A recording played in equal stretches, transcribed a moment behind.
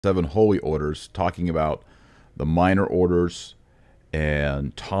seven holy orders, talking about the minor orders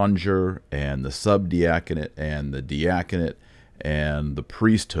and tonsure and the subdiaconate and the diaconate and the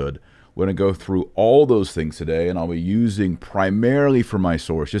priesthood. We're going to go through all those things today, and I'll be using primarily for my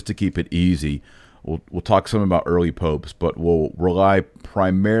source, just to keep it easy. We'll talk some about early popes, but we'll rely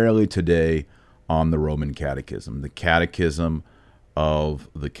primarily today on the Roman Catechism, the Catechism of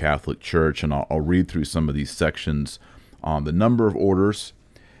the Catholic Church, and I'll read through some of these sections on the number of orders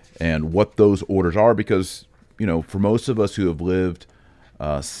and what those orders are, because, you know, for most of us who have lived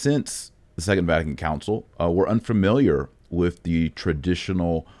since the Second Vatican Council, we're unfamiliar with the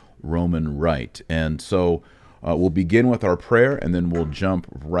traditional Roman rite. And so we'll begin with our prayer, and then we'll jump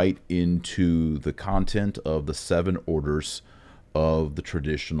right into the content of the seven orders of the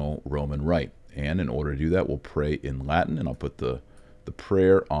traditional Roman rite. And in order to do that, we'll pray in Latin, and I'll put the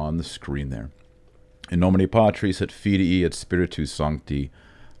prayer on the screen there. In nomine Patris et Filii et Spiritus Sancti.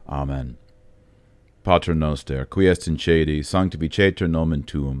 Amen. Pater noster, qui est in caeli, sanctificetur nomen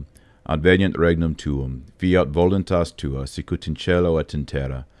tuum, adveniat regnum tuum, fiat voluntas tua, sicut in cielo et in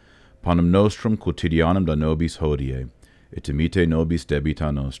terra. Panem nostrum quotidianum da nobis hodie, et imite nobis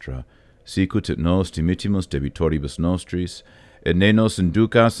debita nostra, sicut et nos dimittimus debitoribus nostris, et ne nos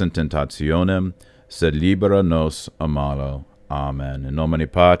inducas in tentationem, sed libera nos a malo. Amen. In nomine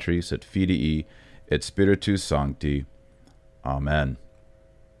Patris et Filii et Spiritus Sancti. Amen.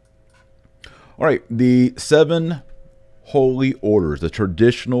 All right, the seven holy orders, the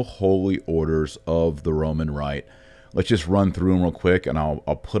traditional holy orders of the Roman Rite. Let's just run through them real quick, and I'll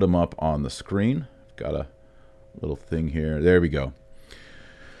put them up on the screen. Got a little thing here. There we go.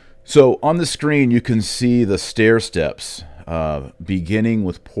 So on the screen, you can see the stair steps, beginning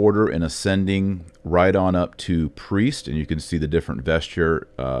with porter and ascending right on up to priest, and you can see the different vesture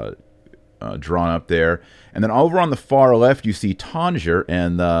drawn up there. And then over on the far left, you see tonsure,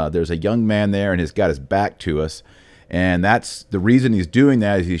 and there's a young man there, and he's got his back to us. And that's the reason he's doing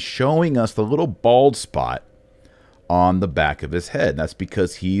that, is he's showing us the little bald spot on the back of his head. That's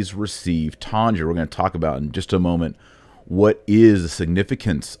because he's received tonsure. We're going to talk about in just a moment what is the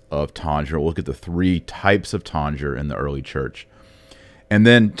significance of tonsure. We'll look at the three types of tonsure in the early church. And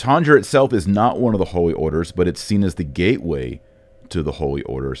then tonsure itself is not one of the holy orders, but it's seen as the gateway to the holy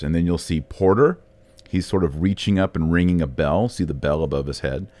orders. And then you'll see porter. He's sort of reaching up and ringing a bell. See the bell above his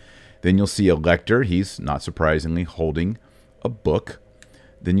head. Then you'll see a lector. He's, not surprisingly, holding a book.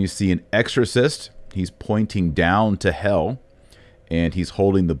 Then you see an exorcist. He's pointing down to hell, and he's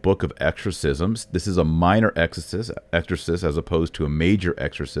holding the book of exorcisms. This is a minor exorcist as opposed to a major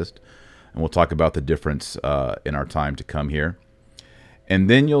exorcist. And we'll talk about the difference in our time to come here. And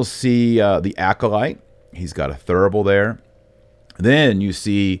then you'll see the acolyte. He's got a thurible there. Then you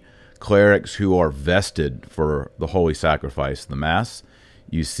see clerics who are vested for the holy sacrifice, the Mass.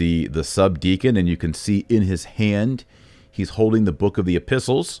 You see the subdeacon, and you can see in his hand, he's holding the book of the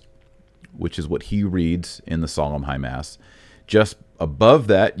epistles, which is what he reads in the Solemn High Mass. Just above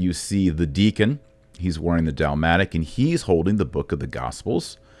that, you see the deacon. He's wearing the dalmatic, and he's holding the book of the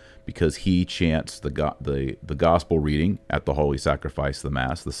Gospels, because he chants the gospel reading at the holy sacrifice, the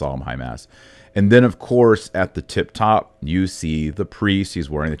Mass, the Solemn High Mass. And then, of course, at the tip top, you see the priest. He's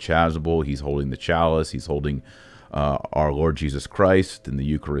wearing the chasuble. He's holding the chalice. He's holding our Lord Jesus Christ and the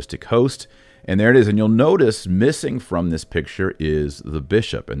Eucharistic host. And there it is. And you'll notice missing from this picture is the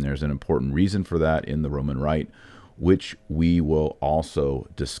bishop. And there's an important reason for that in the Roman Rite, which we will also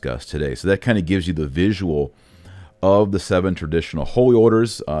discuss today. So that kind of gives you the visual of the seven traditional holy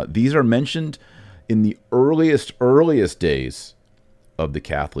orders. These are mentioned in the earliest days of the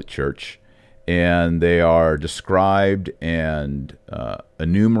Catholic Church. And they are described and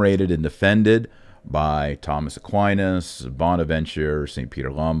enumerated and defended by Thomas Aquinas, Bonaventure, St.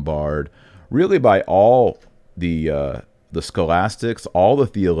 Peter Lombard, really by all the scholastics, all the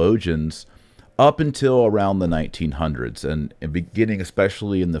theologians, up until around the 1900s. And beginning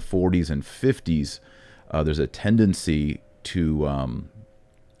especially in the 40s and 50s, there's a tendency to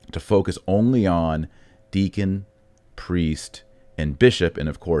focus only on deacon, priest, and bishop. And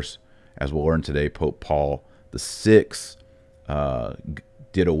of course, as we'll learn today, Pope Paul VI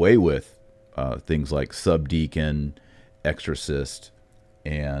did away with things like subdeacon, exorcist,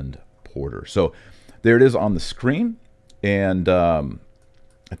 and porter. So there it is on the screen. And I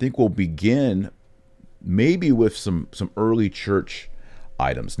think we'll begin maybe with some early church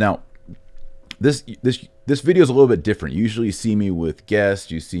items. Now, this video is a little bit different. Usually you see me with guests.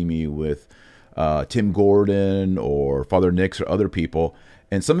 You see me with Tim Gordon or Father Nix or other people.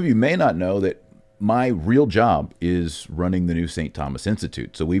 And some of you may not know that my real job is running the new St. Thomas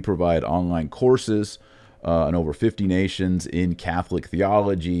Institute. So we provide online courses in over 50 nations in Catholic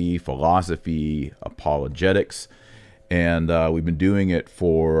theology, philosophy, apologetics. And we've been doing it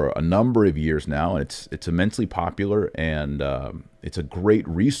for a number of years now, and it's immensely popular, and it's a great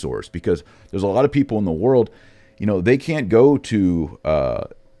resource because there's a lot of people in the world, they can't go to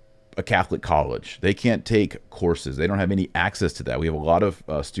a Catholic college. They can't take courses. They don't have any access to that. We have a lot of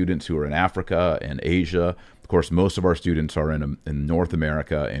students who are in Africa and Asia. Of course, most of our students are in North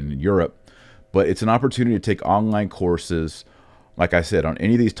America and in Europe. But it's an opportunity to take online courses, like I said, on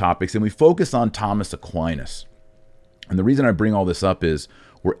any of these topics. And we focus on Thomas Aquinas. And the reason I bring all this up is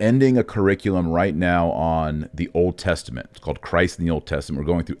we're ending a curriculum right now on the Old Testament. It's called Christ in the Old Testament.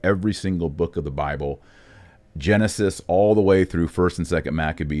 We're going through every single book of the Bible, Genesis all the way through 1st and 2nd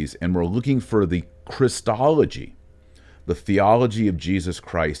Maccabees. And we're looking for the Christology, the theology of Jesus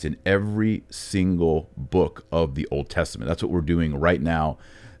Christ in every single book of the Old Testament. That's what we're doing right now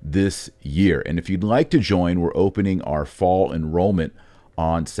this year. And if you'd like to join, we're opening our fall enrollment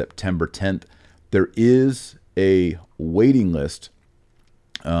on September 10th. There is a waiting list,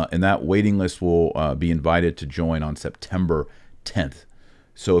 and that waiting list will be invited to join on September 10th.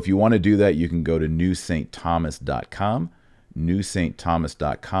 So if you want to do that, you can go to newstthomas.com,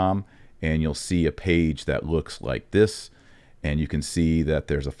 newstthomas.com, and you'll see a page that looks like this. And you can see that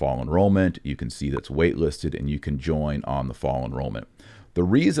there's a fall enrollment. You can see that's waitlisted, and you can join on the fall enrollment. The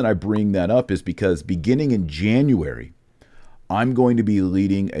reason I bring that up is because beginning in January, I'm going to be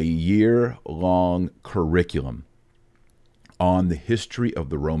leading a year-long curriculum on the history of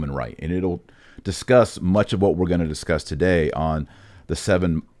the Roman Rite. And it'll discuss much of what we're going to discuss today on the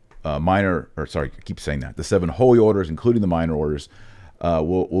seven the seven holy orders, including the minor orders.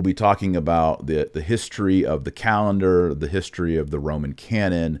 We'll be talking about the history of the calendar, the history of the Roman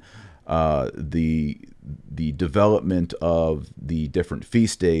canon, the development of the different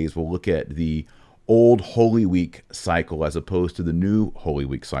feast days. We'll look at the old Holy Week cycle as opposed to the new Holy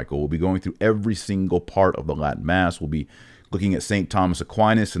Week cycle. We'll be going through every single part of the Latin Mass. We'll be looking at St. Thomas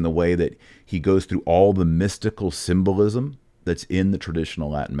Aquinas and the way that he goes through all the mystical symbolism that's in the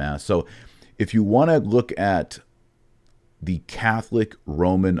traditional Latin Mass. So if you want to look at the Catholic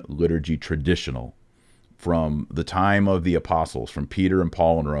Roman liturgy traditional from the time of the apostles, from Peter and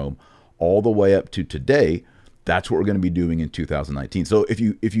Paul in Rome, all the way up to today, that's what we're going to be doing in 2019. So if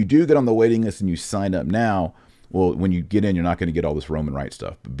you do get on the waiting list and you sign up now, well, when you get in, you're not going to get all this Roman Rite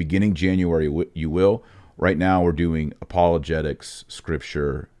stuff. But beginning January, you will. Right now, we're doing apologetics,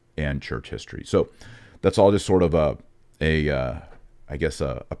 scripture, and church history. So that's all just sort of a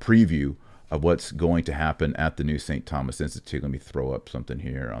preview of what's going to happen at the new St. Thomas Institute. Let me throw up something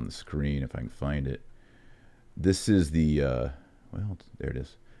here on the screen if I can find it. This is the, well, there it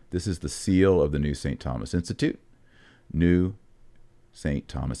is. This is the seal of the new St. Thomas Institute. New St.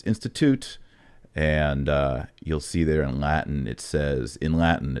 Thomas Institute. And you'll see there in Latin, it says,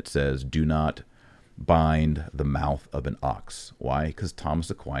 do not bind the mouth of an ox. Why? Because Thomas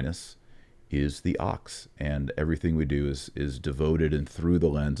Aquinas is the ox, and everything we do is devoted and through the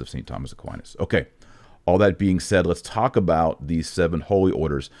lens of St. Thomas Aquinas. Okay, all that being said, let's talk about these seven holy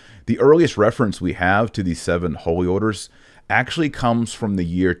orders. The earliest reference we have to these seven holy orders actually comes from the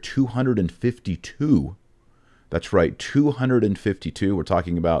year 252. That's right, 252. We're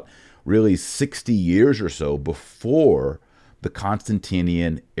talking about really 60 years or so before the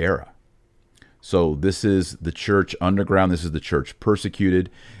Constantinian era. So this is the church underground. This is the church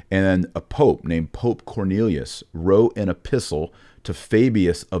persecuted. And then a pope named Pope Cornelius wrote an epistle to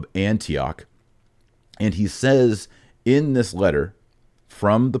Fabius of Antioch. And he says in this letter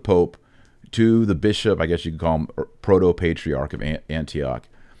from the pope to the bishop, I guess you could call him proto-patriarch of Antioch,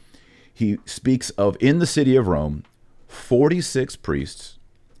 he speaks of, in the city of Rome, 46 priests,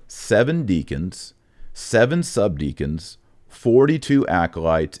 7 deacons, 7 subdeacons, 42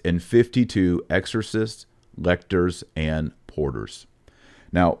 acolytes, and 52 exorcists, lectors, and porters.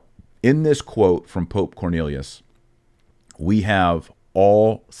 Now, in this quote from Pope Cornelius, we have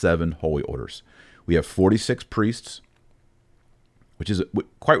all 7 holy orders. We have 46 priests, which is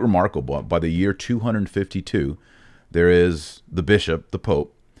quite remarkable. By the year 252, there is the bishop, the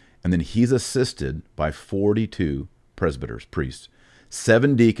pope, and then he's assisted by 42 presbyters, priests.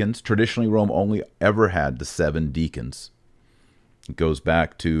 7 deacons. Traditionally, Rome only ever had the 7 deacons. It goes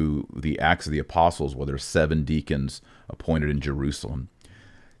back to the Acts of the Apostles, where there's 7 deacons appointed in Jerusalem.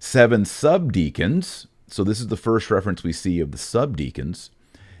 7 subdeacons. So this is the first reference we see of the subdeacons.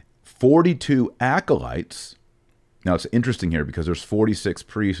 42 acolytes. Now it's interesting here because there's 46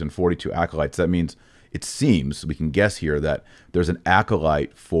 priests and 42 acolytes. That means, it seems, we can guess here, that there's an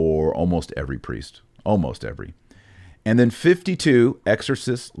acolyte for almost every priest. Almost every. And then 52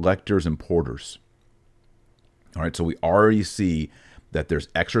 exorcists, lectors, and porters. All right, so we already see that there's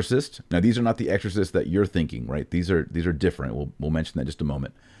exorcists. Now, these are not the exorcists that you're thinking, right? These are different. We'll mention that in just a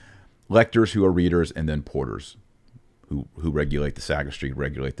moment. Lectors, who are readers, and then porters, who regulate the sacristy,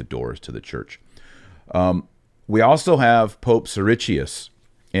 regulate the doors to the church. We also have Pope Siricius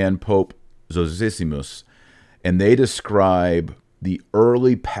and Pope Zosimus, and they describe the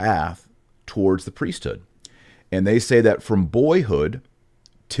early path towards the priesthood. And they say that from boyhood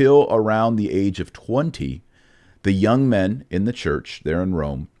till around the age of 20, the young men in the church there in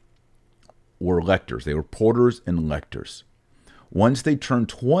Rome were lectors. They were porters and lectors. Once they turned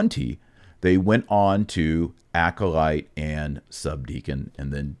 20, they went on to acolyte and subdeacon,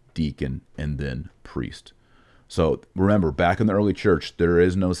 and then deacon, and then priest. So remember, back in the early church, there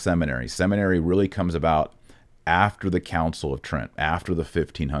is no seminary. Seminary really comes about after the Council of Trent, after the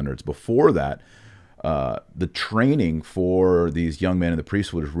 1500s. Before that, the training for these young men in the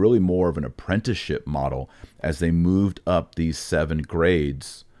priesthood was really more of an apprenticeship model as they moved up these 7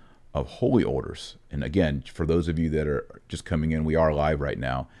 grades of holy orders. And again, for those of you that are just coming in, we are live right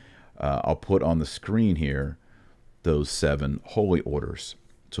now. I'll put on the screen here those 7 holy orders.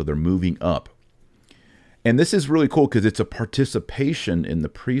 So they're moving up. And this is really cool because it's a participation in the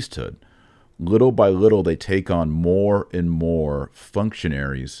priesthood. Little by little, they take on more and more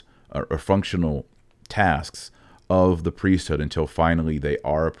functionaries or functional tasks of the priesthood until finally they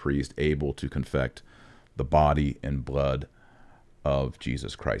are a priest able to confect the body and blood of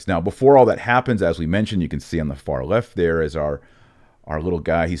Jesus Christ. Now, before all that happens, as we mentioned, you can see on the far left there is our little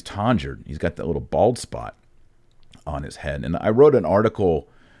guy. He's tonsured. He's got that little bald spot on his head. And I wrote an article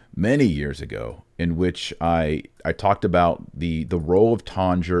many years ago in which I talked about the role of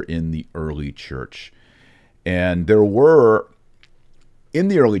tonsure in the early church. And there were, in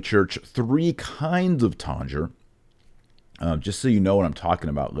the early church, 3 kinds of tonsure. Just so you know what I'm talking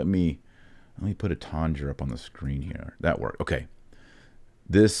about, let me put a tonsure up on the screen here. That worked. Okay.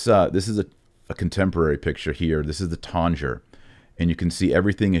 This is a contemporary picture here. This is the tonsure. And you can see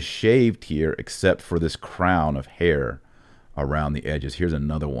everything is shaved here except for this crown of hair around the edges. Here's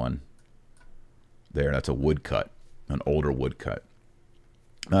another one. There, that's a woodcut, an older woodcut.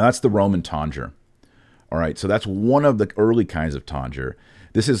 Now that's the Roman tonsure. All right, so that's one of the early kinds of tonsure.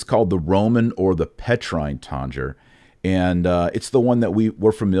 This is called the Roman or the Petrine tonsure, and it's the one that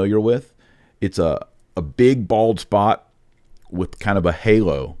we're familiar with. It's a big bald spot with kind of a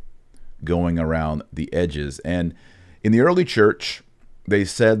halo going around the edges. And in the early church, they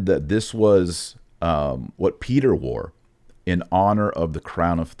said that this was what Peter wore in honor of the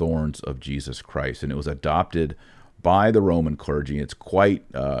crown of thorns of Jesus Christ. And it was adopted by the Roman clergy. It's quite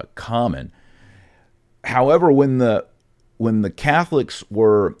common. However, when the Catholics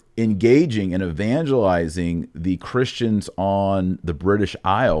were engaging and evangelizing the Christians on the British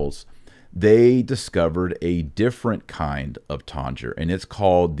Isles, they discovered a different kind of tonsure, and it's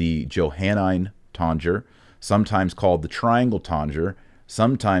called the Johannine tonsure, sometimes called the triangle tonsure,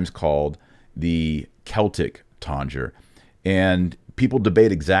 sometimes called the Celtic tonsure. And people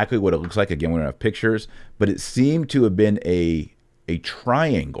debate exactly what it looks like. Again, we don't have pictures, but it seemed to have been a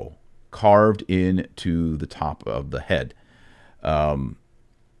triangle carved into the top of the head.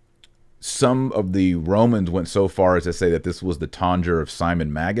 Some of the Romans went so far as to say that this was the tonsure of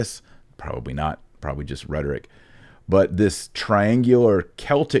Simon Magus. Probably not, probably just rhetoric. But this triangular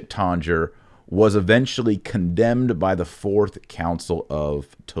Celtic tonsure was eventually condemned by the 4th Council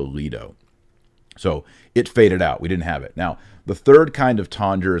of Toledo. So it faded out. We didn't have it. Now, the third kind of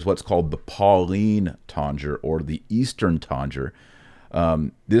tonsure is what's called the Pauline tonsure, or the Eastern tonsure.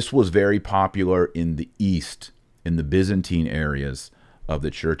 This was very popular in the East, in the Byzantine areas of the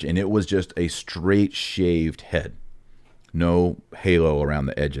church, and it was just a straight shaved head, no halo around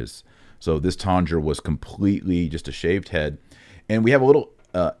the edges. So this tonsure was completely just a shaved head. And we have a little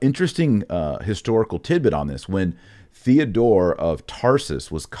interesting historical tidbit on this. When Theodore of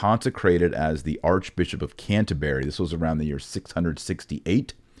Tarsus was consecrated as the Archbishop of Canterbury, this was around the year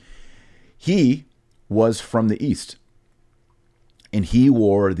 668, he was from the East. And he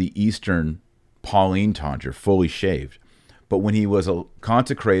wore the Eastern Pauline tonsure, fully shaved. But when he was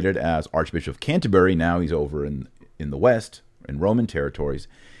consecrated as Archbishop of Canterbury, now he's over in the West, in Roman territories,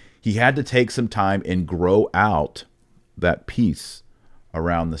 he had to take some time and grow out that piece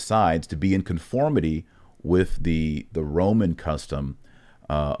around the sides to be in conformity with the Roman custom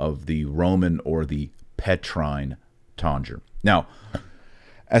of the Roman or the Petrine tonsure. Now,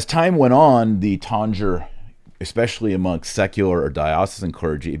 as time went on, the tonsure, especially among secular or diocesan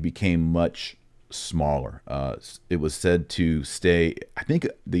clergy, it became much smaller. It was said to stay, I think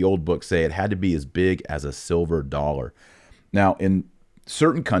the old books say it had to be as big as a silver dollar. Now, in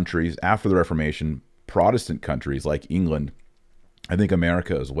certain countries after the Reformation, Protestant countries like England, I think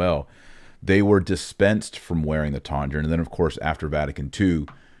America as well, they were dispensed from wearing the tonsure. And then, of course, after Vatican II,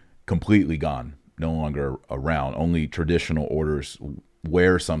 completely gone, no longer around. Only traditional orders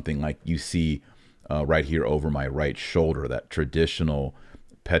wear something like you see right here over my right shoulder, that traditional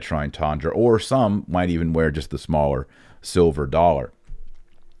Petrine tonsure, or some might even wear just the smaller silver dollar.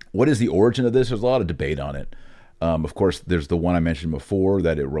 What is the origin of this? There's a lot of debate on it. Of course, there's the one I mentioned before,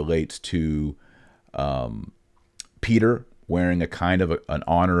 that it relates to Peter wearing a kind of an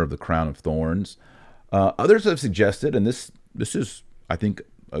honor of the crown of thorns. Others have suggested, and this is, I think,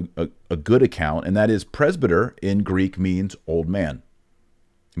 a good account, and that is presbyter in Greek means old man.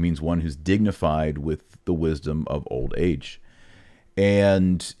 It means one who's dignified with the wisdom of old age.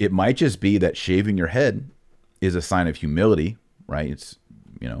 And it might just be that shaving your head is a sign of humility, right? It's,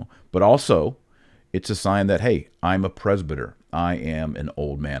 but also it's a sign that, hey, I'm a presbyter. I am an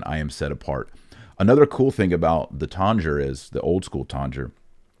old man. I am set apart. Another cool thing about the tonsure is the old school tonsure.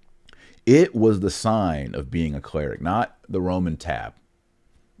 It was the sign of being a cleric, not the Roman tab.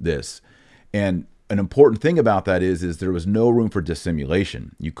 And an important thing about that is there was no room for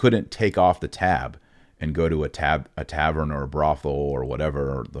dissimulation. You couldn't take off the tab and go to a tavern or a brothel or whatever,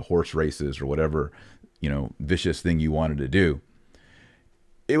 or the horse races or whatever, vicious thing you wanted to do.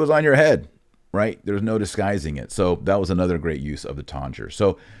 It was on your head, right? There's no disguising it. So that was another great use of the tonsure.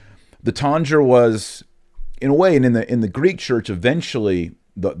 So the tonsure was, in a way, and in the Greek church, eventually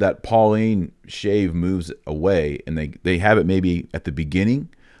that Pauline shave moves away, and they have it maybe at the beginning,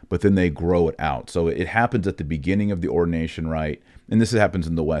 but then they grow it out. So it happens at the beginning of the ordination rite, and this happens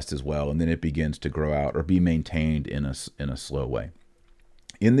in the West as well, and then it begins to grow out or be maintained in a slow way.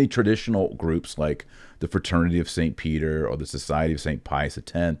 In the traditional groups like the Fraternity of St. Peter or the Society of St. Pius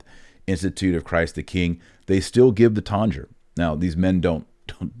X, Institute of Christ the King, they still give the tonsure. Now, these men don't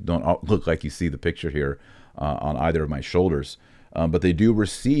look like you see the picture here on either of my shoulders, but they do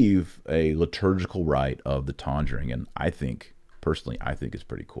receive a liturgical rite of the tonsuring, and personally, I think it's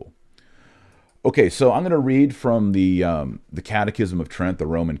pretty cool. Okay, so I'm going to read from the Catechism of Trent, the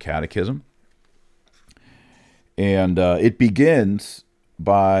Roman Catechism, and it begins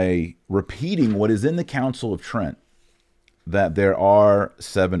by repeating what is in the Council of Trent, that there are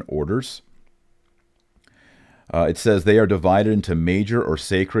 7 orders. It says they are divided into major or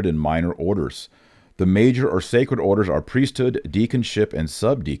sacred and minor orders. The major or sacred orders are priesthood, deaconship, and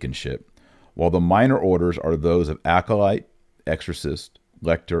subdeaconship, while the minor orders are those of acolyte, exorcist,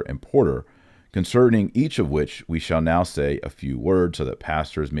 lector, and porter, concerning each of which we shall now say a few words so that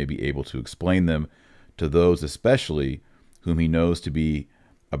pastors may be able to explain them to those especially whom he knows to be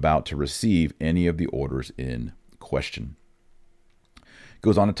about to receive any of the orders in question.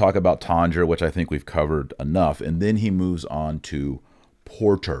 Goes on to talk about tonsure, which I think we've covered enough, and then he moves on to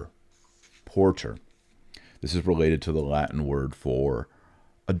porter. Porter. This is related to the Latin word for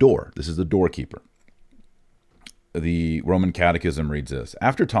a door. This is the doorkeeper. The Roman Catechism reads this: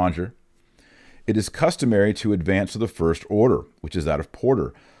 after tonsure, it is customary to advance to the first order, which is that of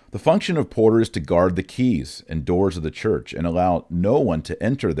porter. The function of porter is to guard the keys and doors of the church and allow no one to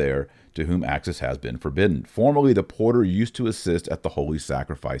enter there to whom access has been forbidden. Formerly, the porter used to assist at the holy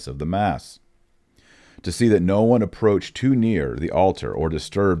sacrifice of the Mass, to see that no one approached too near the altar or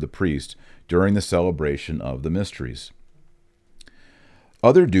disturbed the priest during the celebration of the mysteries.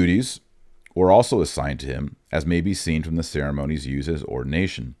 Other duties were also assigned to him, as may be seen from the ceremonies used as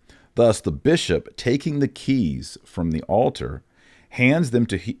ordination. Thus, the bishop, taking the keys from the altar, hands them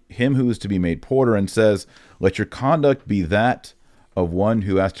to him who is to be made porter and says, "Let your conduct be that of one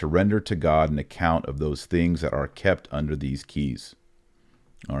who has to render to God an account of those things that are kept under these keys."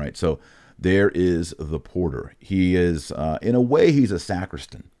 All right, so there is the porter. He is, in a way, he's a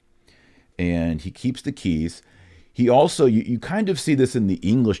sacristan, and he keeps the keys. He also, you kind of see this in the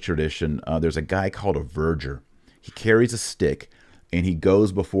English tradition. There's a guy called a verger. He carries a stick, and he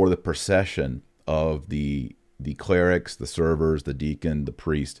goes before the procession of the clerics, the servers, the deacon, the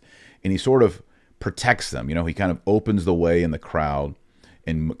priest, and he sort of protects them. He kind of opens the way in the crowd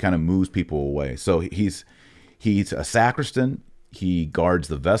and kind of moves people away. So he's a sacristan. He guards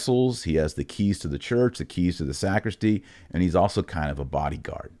the vessels. He has the keys to the church, the keys to the sacristy, and he's also kind of a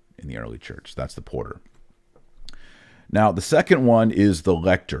bodyguard in the early church. That's the porter. Now, the second one is the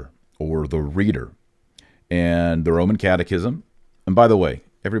lector, or the reader, and the Roman Catechism. And by the way,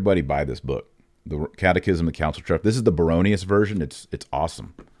 everybody buy this book, the Catechism of the Council of Trent. This is the Baronius version. It's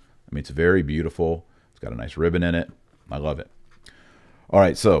awesome. I mean, it's very beautiful. It's got a nice ribbon in it. I love it. All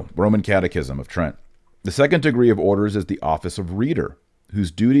right, so Roman Catechism of Trent. The second degree of orders is the office of reader,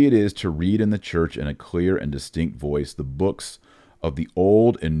 whose duty it is to read in the church in a clear and distinct voice the books of the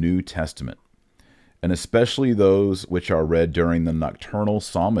Old and New Testament, and especially those which are read during the nocturnal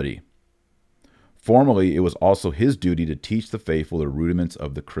psalmody. Formerly, it was also his duty to teach the faithful the rudiments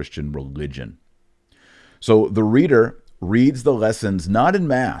of the Christian religion. So the reader reads the lessons not in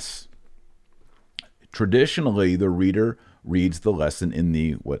Mass. Traditionally, the reader reads the lesson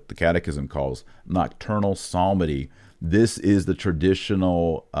in what the Catechism calls nocturnal psalmody. This is the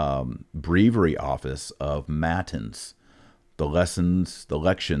traditional breviary office of matins, the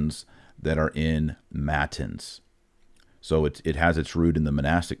lections that are in matins. So it has its root in the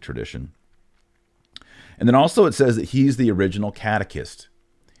monastic tradition. And then also it says that he's the original catechist.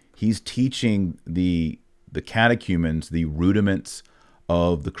 He's teaching the catechumens the rudiments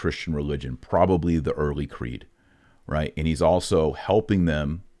of the Christian religion, probably the early creed, right? And he's also helping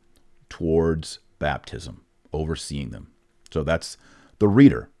them towards baptism, overseeing them. So that's the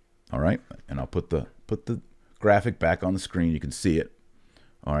reader, all right? And I'll put the graphic back on the screen. You can see it.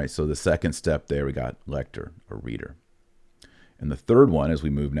 All right, so the second step there, we got lector, or reader. And the third one, as we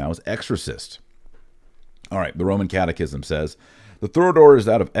move now, is exorcist. All right, the Roman Catechism says, the third order is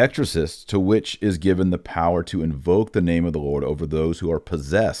that of exorcists, to which is given the power to invoke the name of the Lord over those who are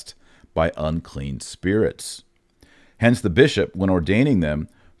possessed by unclean spirits. Hence the bishop, when ordaining them,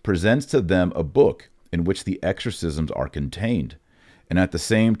 presents to them a book in which the exorcisms are contained, and at the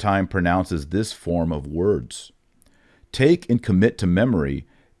same time pronounces this form of words: take and commit to memory,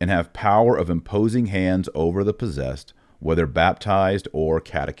 and have power of imposing hands over the possessed, whether baptized or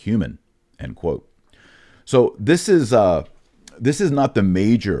catechumen. End quote. So this is not the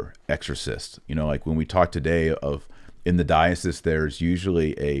major exorcist. You know, like when we talk today of in the diocese, there's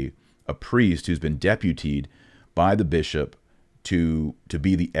usually a priest who's been deputied by the bishop to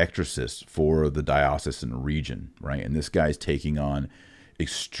be the exorcist for the diocesan region, right? And this guy's taking on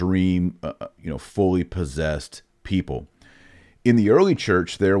extreme, fully possessed people. In the early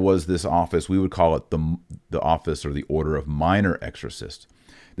church, there was this office, we would call it the office or the order of minor exorcist.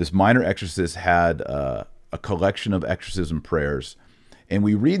 This minor exorcist had a collection of exorcism prayers, and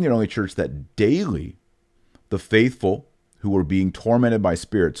we read in the early church that daily the faithful who were being tormented by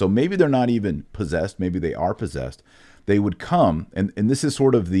spirits, so maybe they're not even possessed, maybe they are possessed, they would come, and this is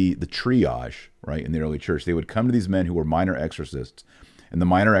sort of the triage, right, in the early church. They would come to these men who were minor exorcists, and the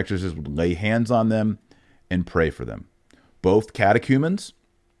minor exorcists would lay hands on them and pray for them, both catechumens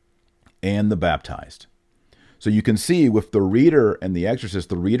and the baptized. So you can see with the reader and the exorcist,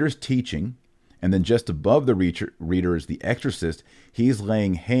 the reader's teaching, and then just above the reader is the exorcist. He's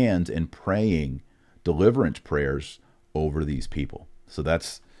laying hands and praying deliverance prayers over these people. So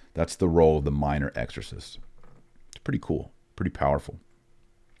that's the role of the minor exorcist. It's pretty cool, pretty powerful.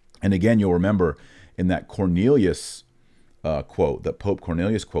 And again, you'll remember in that Cornelius quote, that Pope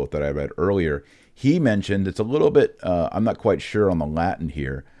Cornelius quote that I read earlier, he mentioned, it's a little bit, I'm not quite sure on the Latin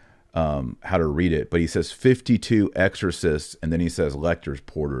here, how to read it, but he says 52 exorcists, and then he says lectors,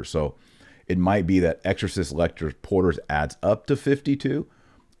 porters. So it might be that exorcists, lectors, porters adds up to 52,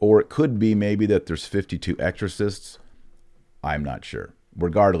 or it could be maybe that there's 52 exorcists. I'm not sure.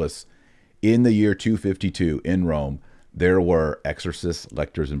 Regardless, in the year 252 in Rome, there were exorcists,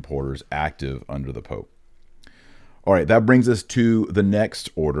 lectors, and porters active under the Pope. All right, that brings us to the next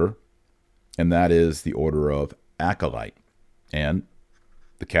order, and that is the order of Acolyte. And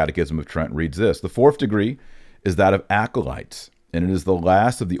the Catechism of Trent reads this: the fourth degree is that of Acolytes, and it is the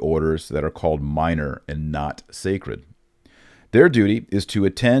last of the orders that are called minor and not sacred. Their duty is to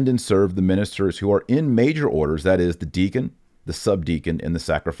attend and serve the ministers who are in major orders, that is, the deacon, the subdeacon, and the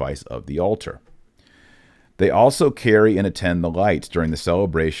sacrifice of the altar. They also carry and attend the lights during the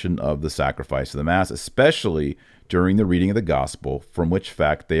celebration of the sacrifice of the Mass, especially during the reading of the Gospel, from which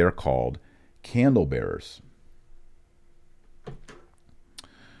fact they are called candle bearers.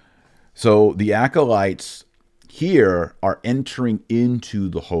 So the acolytes here are entering into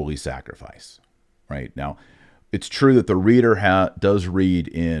the holy sacrifice, right? Now, it's true that the reader does read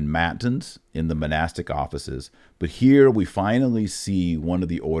in matins, in the monastic offices, but here we finally see one of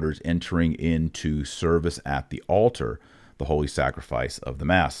the orders entering into service at the altar, the holy sacrifice of the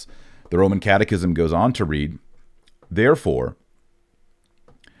Mass. The Roman Catechism goes on to read, therefore,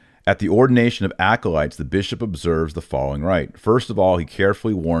 at the ordination of acolytes, the bishop observes the following rite. First of all, he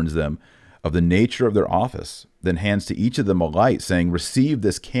carefully warns them of the nature of their office, then hands to each of them a light, saying, receive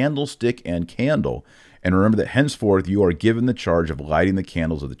this candlestick and candle, and remember that henceforth you are given the charge of lighting the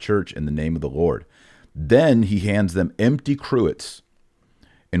candles of the church in the name of the Lord. Then he hands them empty cruets,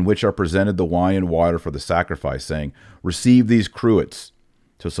 in which are presented the wine and water for the sacrifice, saying, receive these cruets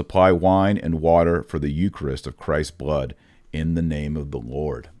to supply wine and water for the Eucharist of Christ's blood in the name of the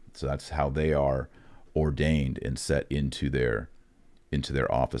Lord. So that's how they are ordained and set into their into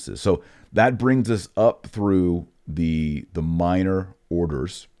their offices. So that brings us up through the minor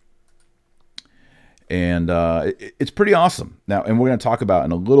orders. And it's pretty awesome. Now, and we're going to talk about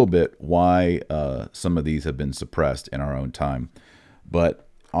in a little bit why some of these have been suppressed in our own time. But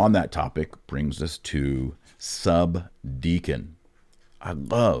on that topic brings us to subdeacon. I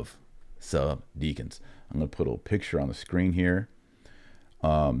love subdeacons. I'm going to put a little picture on the screen here.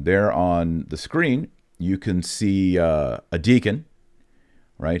 There on the screen, you can see a deacon,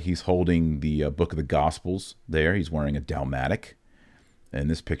 right? He's holding the book of the Gospels there. He's wearing a dalmatic. In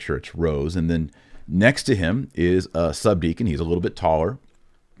this picture, it's rose. And then next to him is a subdeacon. He's a little bit taller.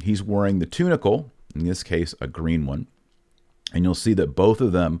 He's wearing the tunicle, in this case, a green one. And you'll see that both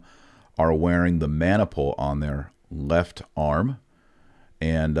of them are wearing the maniple on their left arm.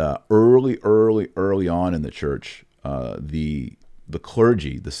 And early on in the church, the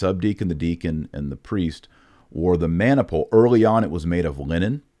clergy, the subdeacon, the deacon, and the priest wore the maniple. Early on, it was made of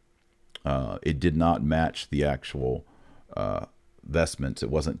linen. It did not match the actual vestments.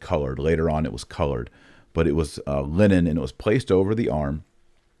 It wasn't colored. Later on, it was colored. But it was linen, and it was placed over the arm,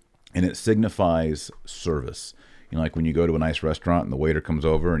 and it signifies service. You know, like when you go to a nice restaurant and the waiter comes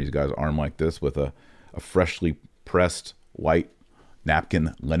over and he's got his arm like this with a freshly pressed white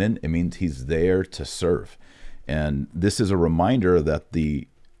napkin linen, it means he's there to serve. And this is a reminder that the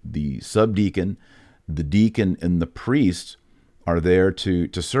subdeacon, the deacon, and the priest are there to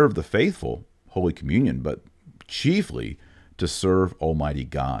serve the faithful, Holy Communion, but chiefly to serve Almighty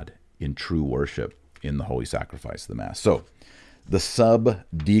God in true worship in the holy sacrifice of the Mass. So the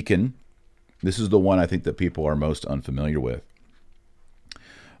subdeacon, this is the one I think that people are most unfamiliar with.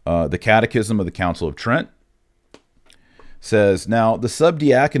 The Catechism of the Council of Trent says, now, the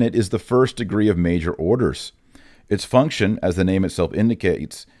subdiaconate is the first degree of major orders. Its function, as the name itself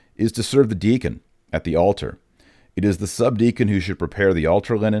indicates, is to serve the deacon at the altar. It is the subdeacon who should prepare the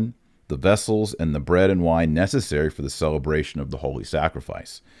altar linen, the vessels, and the bread and wine necessary for the celebration of the holy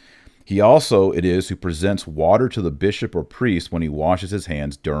sacrifice. He also it is who presents water to the bishop or priest when he washes his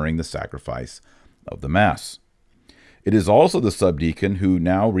hands during the sacrifice of the Mass. It is also the subdeacon who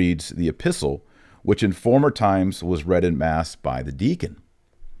now reads the epistle, which in former times was read in Mass by the deacon.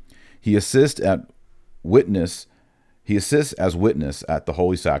 He assists as witness at the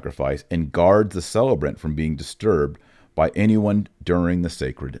holy sacrifice and guards the celebrant from being disturbed by anyone during the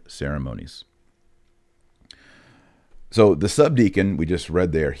sacred ceremonies. So the subdeacon, we just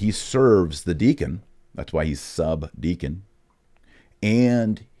read there, he serves the deacon. That's why he's subdeacon.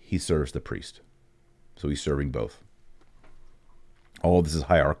 And he serves the priest. So he's serving both. All of this is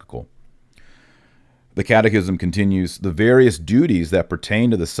hierarchical. The Catechism continues, the various duties that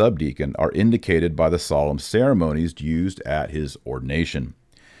pertain to the subdeacon are indicated by the solemn ceremonies used at his ordination.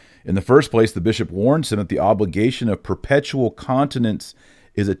 In the first place, the bishop warns him that the obligation of perpetual continence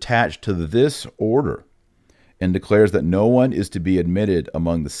is attached to this order and declares that no one is to be admitted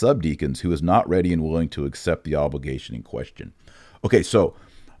among the subdeacons who is not ready and willing to accept the obligation in question. Okay, so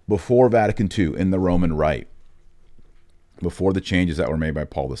before Vatican II, in the Roman Rite, before the changes that were made by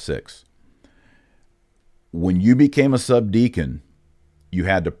Paul VI, when you became a subdeacon, you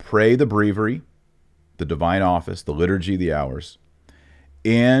had to pray the breviary, the divine office, the liturgy of the hours,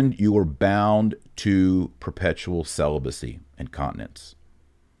 and you were bound to perpetual celibacy and continence.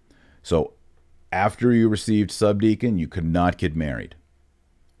 So after you received subdeacon, you could not get married,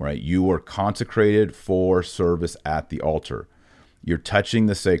 right? You were consecrated for service at the altar. You're touching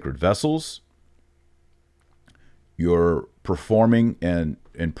the sacred vessels. You're performing and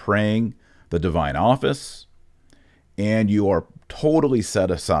praying the divine office, and you are totally set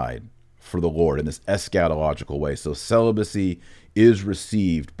aside for the Lord in this eschatological way. So celibacy is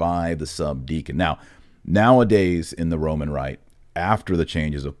received by the subdeacon. Now, nowadays in the Roman Rite, after the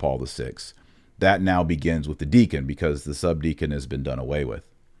changes of Paul VI, that now begins with the deacon because the subdeacon has been done away with,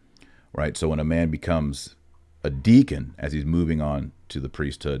 right? So when a man becomes a deacon as he's moving on to the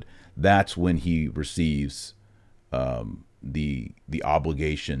priesthood, that's when he receives the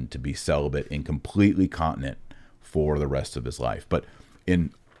obligation to be celibate and completely continent for the rest of his life. But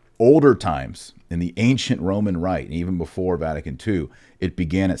in older times, in the ancient Roman Rite, and even before Vatican II, it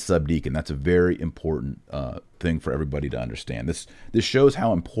began at subdeacon. That's a very important thing for everybody to understand. This shows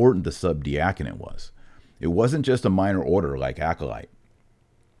how important the subdiaconate was. It wasn't just a minor order like Acolyte,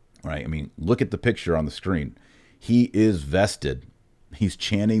 right? I mean, look at the picture on the screen. He is vested. He's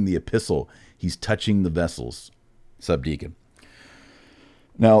chanting the epistle. He's touching the vessels. Subdeacon.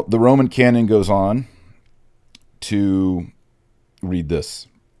 Now, the Roman canon goes on to read this.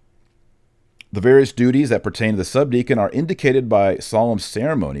 The various duties that pertain to the subdeacon are indicated by solemn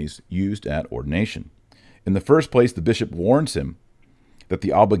ceremonies used at ordination. In the first place, the bishop warns him that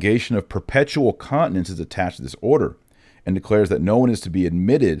the obligation of perpetual continence is attached to this order, and declares that no one is to be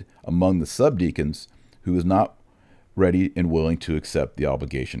admitted among the subdeacons who is not ready and willing to accept the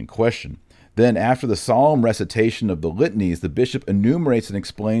obligation in question. Then, after the solemn recitation of the litanies, the bishop enumerates and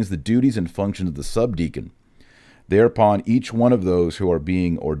explains the duties and functions of the subdeacon. Thereupon, each one of those who are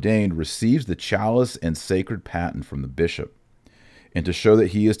being ordained receives the chalice and sacred paten from the bishop. And to show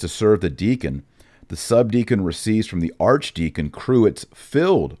that he is to serve the deacon, the subdeacon receives from the archdeacon cruets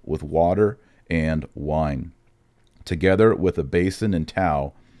filled with water and wine, together with a basin and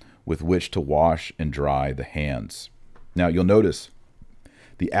towel with which to wash and dry the hands. Now, you'll notice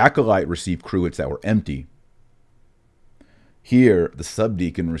the acolyte received cruets that were empty. Here, the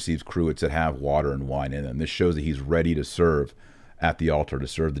subdeacon receives cruets that have water and wine in them. This shows that he's ready to serve at the altar, to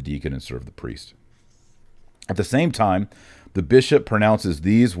serve the deacon and serve the priest. At the same time, the bishop pronounces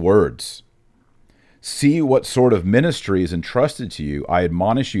these words: "See what sort of ministry is entrusted to you. I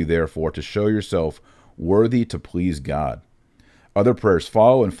admonish you, therefore, to show yourself worthy to please God." Other prayers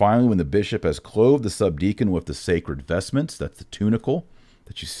follow, and finally, when the bishop has clothed the subdeacon with the sacred vestments, that's the tunicle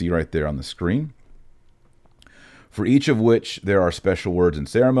that you see right there on the screen, for each of which there are special words and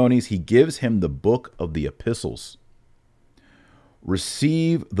ceremonies, he gives him the book of the epistles.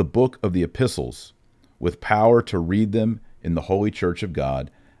 Receive the book of the epistles with power to read them in the holy church of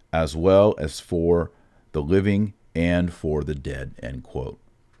God, as well as for the living and for the dead, end quote.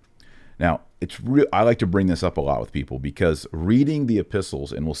 Now, I like to bring this up a lot with people, because reading the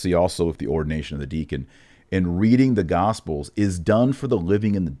epistles, and we'll see also with the ordination of the deacon, and reading the gospels is done for the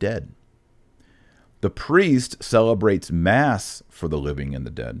living and the dead. The priest celebrates mass for the living and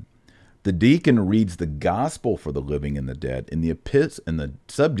the dead. The deacon reads the gospel for the living and the dead, and the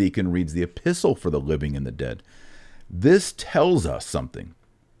subdeacon reads the epistle for the living and the dead. This tells us something.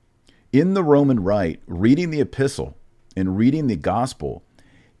 In the Roman Rite, reading the epistle and reading the gospel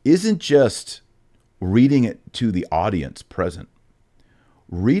isn't just reading it to the audience present.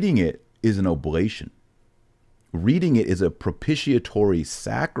 Reading it is an oblation. Reading it is a propitiatory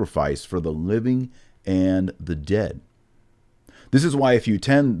sacrifice for the living and the dead. This is why if you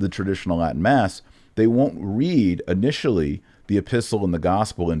attend the traditional Latin Mass, they won't read initially the epistle and the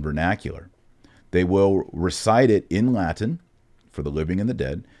gospel in vernacular. They will recite it in Latin for the living and the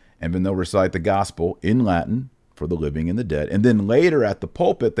dead, and then they'll recite the gospel in Latin for the living and the dead. And then later at the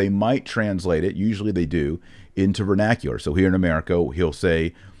pulpit, they might translate it, usually they do, into vernacular. So here in America, he'll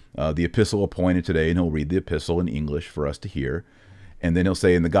say, the epistle appointed today, and he'll read the epistle in English for us to hear. And then he'll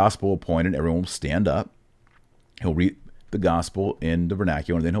say, in the gospel appointed, everyone will stand up. He'll read the gospel in the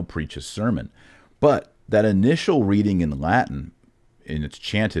vernacular, and then he'll preach his sermon. But that initial reading in Latin, and it's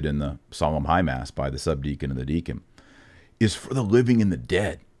chanted in the Solemn High Mass by the subdeacon and the deacon, is for the living and the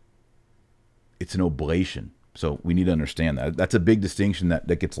dead. It's an oblation. So we need to understand that. That's a big distinction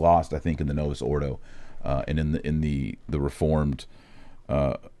that gets lost, I think, in the Novus Ordo and in the Reformed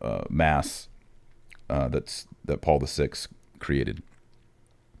Mass that Paul VI created.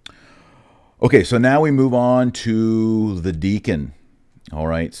 Okay, so now we move on to the deacon. All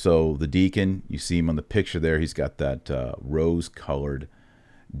right, so the deacon, you see him on the picture there. He's got that rose-colored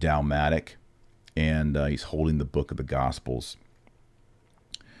dalmatic, and he's holding the book of the Gospels.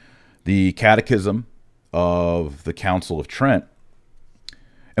 The Catechism of the Council of Trent.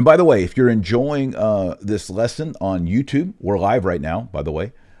 And by the way, if you're enjoying this lesson on YouTube, we're live right now, by the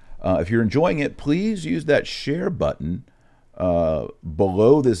way. If you're enjoying it, please use that share button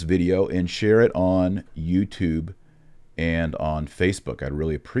below this video and share it on YouTube and on Facebook. I'd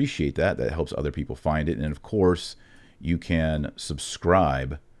really appreciate that. That helps other people find it. And of course, you can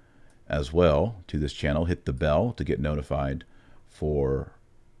subscribe as well to this channel. Hit the bell to get notified for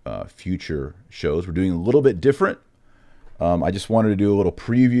future shows. We're doing a little bit different. I just wanted to do a little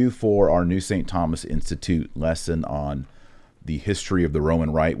preview for our new St. Thomas Institute lesson on the history of the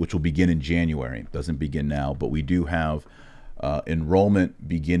Roman Rite, which will begin in January. It doesn't begin now, but we do have enrollment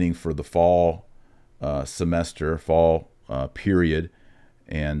beginning for the fall semester, fall period,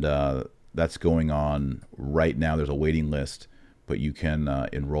 and that's going on right now. There's a waiting list, but you can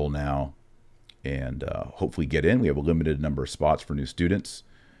enroll now and hopefully get in. We have a limited number of spots for new students.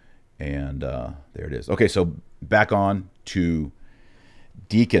 And there it is. Okay, so back on to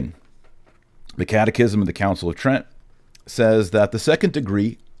deacon. The Catechism of the Council of Trent says that the second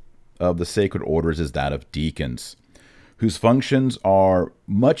degree of the sacred orders is that of deacons, whose functions are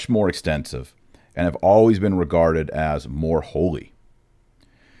much more extensive and have always been regarded as more holy.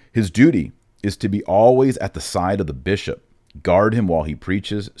 His duty is to be always at the side of the bishop, guard him while he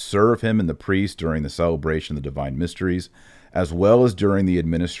preaches, serve him and the priest during the celebration of the divine mysteries, as well as during the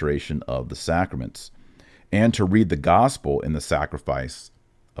administration of the sacraments, and to read the gospel in the sacrifice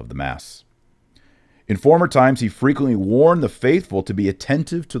of the Mass. In former times, he frequently warned the faithful to be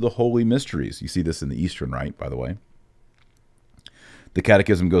attentive to the holy mysteries. You see this in the Eastern Rite, by the way. The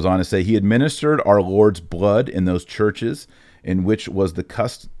Catechism goes on to say, he administered our Lord's blood in those churches in which the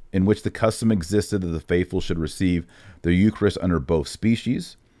custom existed that the faithful should receive the Eucharist under both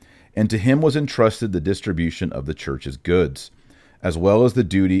species, and to him was entrusted the distribution of the church's goods, as well as the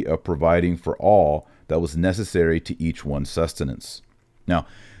duty of providing for all that was necessary to each one's sustenance. Now,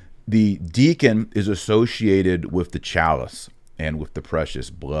 the deacon is associated with the chalice and with the precious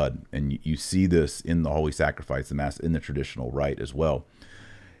blood, and you see this in the Holy Sacrifice, the Mass, in the traditional rite as well.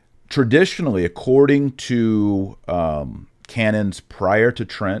 Traditionally, according to canons prior to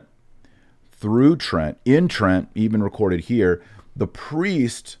Trent, through Trent, in Trent, even recorded here, the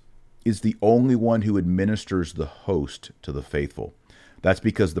priest is the only one who administers the host to the faithful. That's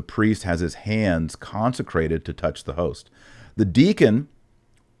because the priest has his hands consecrated to touch the host. The deacon,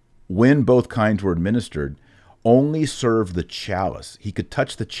 when both kinds were administered, only served the chalice. He could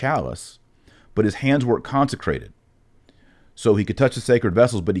touch the chalice, but his hands weren't consecrated. So he could touch the sacred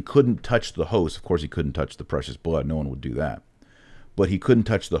vessels, but he couldn't touch the host. Of course, he couldn't touch the precious blood. No one would do that. But he couldn't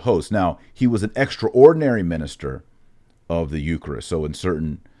touch the host. Now, he was an extraordinary minister of the Eucharist. So in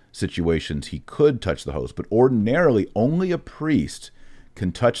certain situations, he could touch the host. But ordinarily, only a priest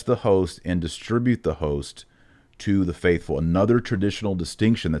can touch the host and distribute the host to the faithful. Another traditional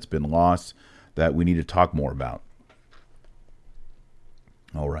distinction that's been lost that we need to talk more about.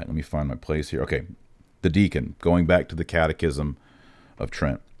 All right, let me find my place here. Okay, the deacon, going back to the Catechism of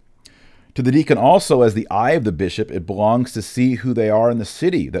Trent. To the deacon also, as the eye of the bishop, it belongs to see who they are in the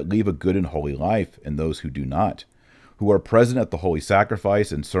city that leave a good and holy life, and those who do not, who are present at the holy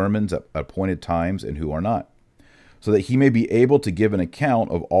sacrifice and sermons at appointed times, and who are not, so that he may be able to give an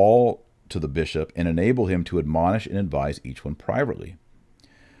account of all to the bishop and enable him to admonish and advise each one privately,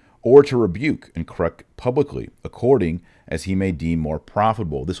 or to rebuke and correct publicly, according as he may deem more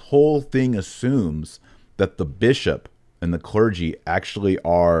profitable. This whole thing assumes that the bishop and the clergy actually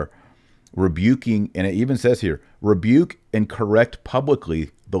are rebuking, and it even says here, rebuke and correct publicly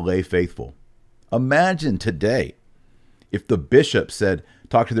the lay faithful. Imagine today if the bishop said,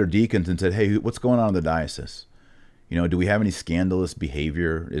 talked to their deacons and said, hey, what's going on in the diocese? You know, do we have any scandalous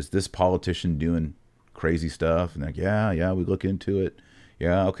behavior? Is this politician doing crazy stuff? And they're like, yeah, we look into it.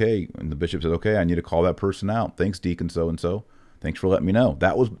 Yeah, okay. And the bishop said, okay, I need to call that person out. Thanks, deacon so-and-so. Thanks for letting me know.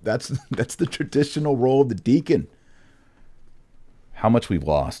 That's the traditional role of the deacon. How much we've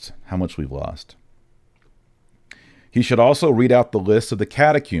lost. How much we've lost. He should also read out the list of the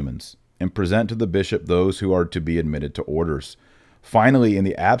catechumens and present to the bishop those who are to be admitted to orders. Finally, in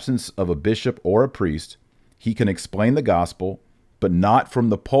the absence of a bishop or a priest, he can explain the gospel, but not from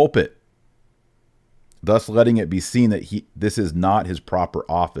the pulpit, thus letting it be seen that this is not his proper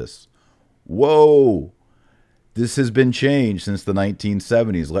office. Whoa! This has been changed since the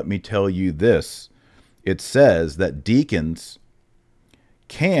 1970s. Let me tell you this. It says that deacons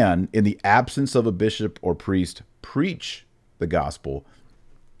can, in the absence of a bishop or priest, preach the gospel,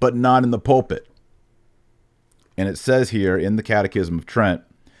 but not in the pulpit. And it says here in the Catechism of Trent,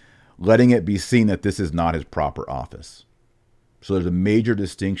 letting it be seen that this is not his proper office. So there's a major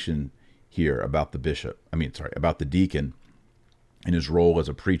distinction here about the bishop. About the deacon and his role as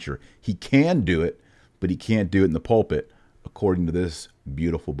a preacher. He can do it, but he can't do it in the pulpit, according to this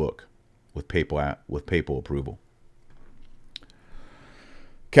beautiful book with papal approval.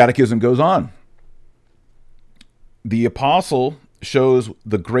 Catechism goes on. The apostle shows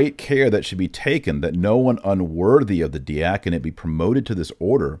the great care that should be taken that no one unworthy of the diaconate be promoted to this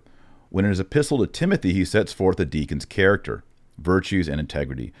order. When in his epistle to Timothy, he sets forth a deacon's character, virtues, and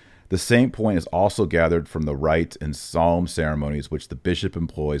integrity. The same point is also gathered from the rites and solemn ceremonies which the bishop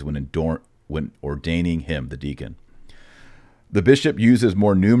employs when ordaining him, the deacon. The bishop uses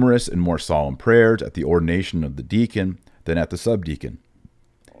more numerous and more solemn prayers at the ordination of the deacon than at the subdeacon.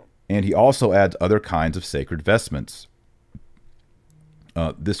 And he also adds other kinds of sacred vestments.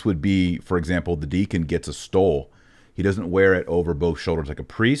 This would be, for example, the deacon gets a stole. He doesn't wear it over both shoulders like a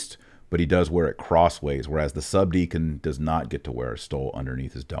priest, but he does wear it crossways, whereas the subdeacon does not get to wear a stole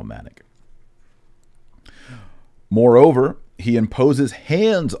underneath his dalmatic. Moreover, he imposes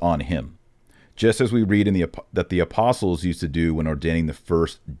hands on him, just as we read in that the apostles used to do when ordaining the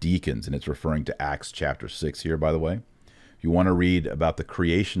first deacons, and it's referring to Acts chapter 6 here, by the way. If you want to read about the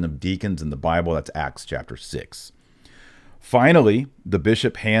creation of deacons in the Bible, that's Acts chapter 6. Finally, the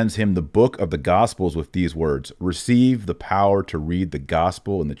bishop hands him the book of the Gospels with these words, receive the power to read the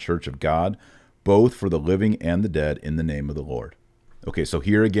gospel in the church of God, both for the living and the dead, in the name of the Lord. Okay, so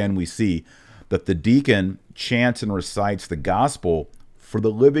here again we see that the deacon chants and recites the gospel for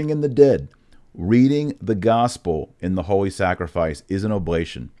the living and the dead. Reading the gospel in the holy sacrifice is an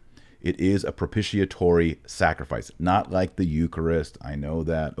oblation. It is a propitiatory sacrifice, not like the Eucharist. I know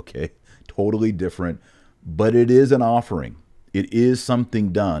that, okay, totally different, but it is an offering. It is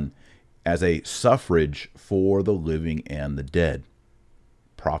something done as a suffrage for the living and the dead.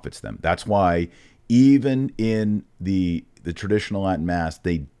 Profits them. That's why even in the traditional Latin Mass,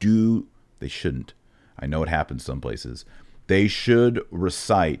 they shouldn't. I know it happens some places. They should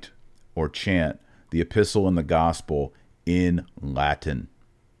recite or chant the epistle and the gospel in Latin,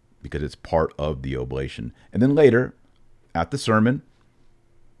 because it's part of the oblation. And then later, at the sermon,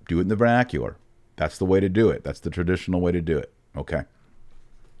 do it in the vernacular. That's the way to do it. That's the traditional way to do it. Okay.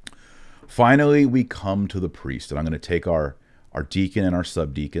 Finally, we come to the priest. And I'm going to take our deacon and our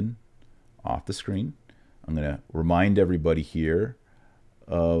subdeacon off the screen. I'm going to remind everybody here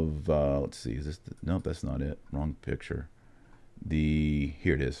of, let's see, is this, no, that's not it. Wrong picture.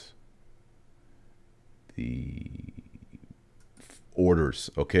 Here it is. The orders.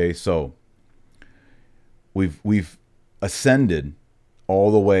 Okay, so we've ascended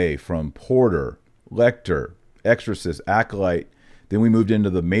all the way from porter, lector, exorcist, acolyte. Then we moved into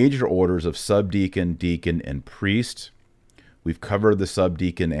the major orders of subdeacon, deacon, and priest. We've covered the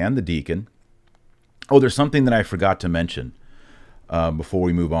subdeacon and the deacon. Oh, there's something that I forgot to mention before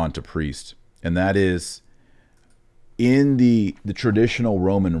we move on to priest, and that is in the traditional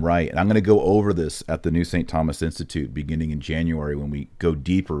Roman rite, and I'm going to go over this at the New St. Thomas Institute beginning in January when we go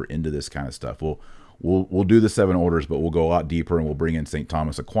deeper into this kind of stuff. We'll do the 7 orders, but we'll go a lot deeper, and we'll bring in St.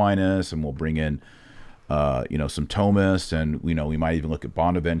 Thomas Aquinas, and we'll bring in some Thomists, and we might even look at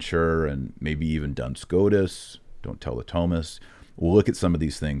Bonaventure and maybe even Duns Scotus. Don't tell the Thomists. We'll look at some of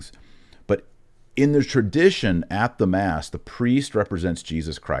these things. But in the tradition at the Mass, the priest represents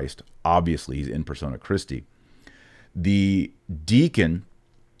Jesus Christ. Obviously, he's in persona Christi. The deacon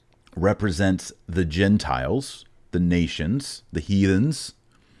represents the Gentiles, the nations, the heathens,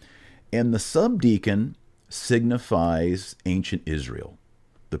 and the subdeacon signifies ancient Israel,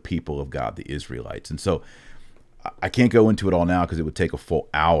 the people of God, the Israelites. And so I can't go into it all now because it would take a full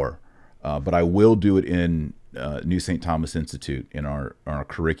hour, but I will do it in New St. Thomas Institute in our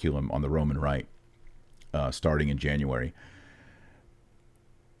curriculum on the Roman Rite starting in January.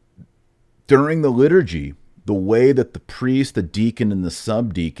 During the liturgy, the way that the priest, the deacon, and the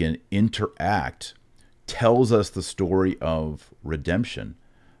subdeacon interact tells us the story of redemption.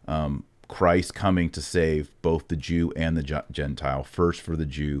 Christ coming to save both the Jew and the Gentile, first for the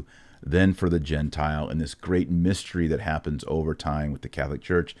Jew, then for the Gentile, and this great mystery that happens over time with the Catholic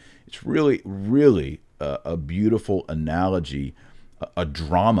Church. It's really, really a beautiful analogy, a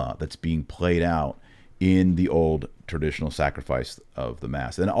drama that's being played out in the old traditional sacrifice of the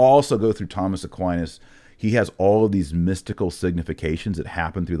Mass. And I'll also go through Thomas Aquinas. He has all of these mystical significations that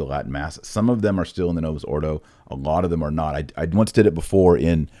happen through the Latin Mass. Some of them are still in the Novus Ordo. A lot of them are not. I once did it before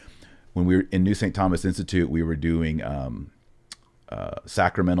when we were in New St. Thomas Institute. We were doing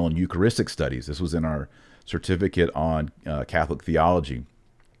sacramental and Eucharistic studies. This was in our certificate on Catholic theology.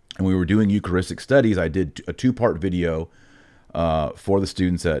 And we were doing Eucharistic studies. I did a 2-part video for the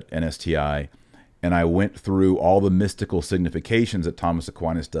students at NSTI. And I went through all the mystical significations that Thomas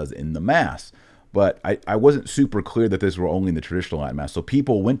Aquinas does in the Mass. But I wasn't super clear that this were only in the traditional Latin Mass. So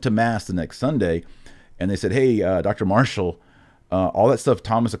people went to Mass the next Sunday, and they said, hey, Dr. Marshall, all that stuff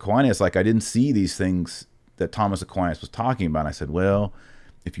Thomas Aquinas, like I didn't see these things that Thomas Aquinas was talking about. And I said, well,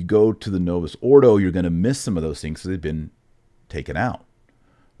 if you go to the Novus Ordo, you're going to miss some of those things because they've been taken out,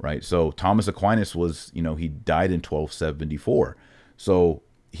 right? So Thomas Aquinas was, he died in 1274. So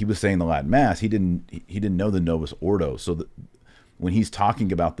he was saying the Latin Mass. He didn't know the Novus Ordo. So when he's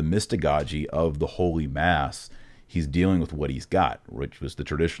talking about the mystagogy of the Holy Mass, he's dealing with what he's got, which was the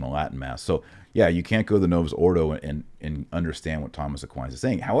traditional Latin Mass. So yeah, you can't go to the Novus Ordo and understand what Thomas Aquinas is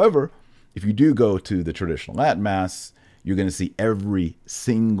saying. However, if you do go to the traditional Latin Mass, you're going to see every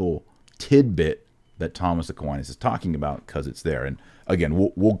single tidbit that Thomas Aquinas is talking about because it's there. And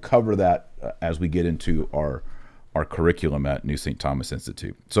again, we'll cover that as we get into our curriculum at New St. Thomas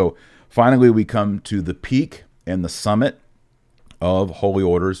Institute. So finally, we come to the peak and the summit of holy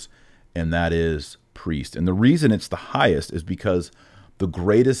orders, and that is priest. And the reason it's the highest is because the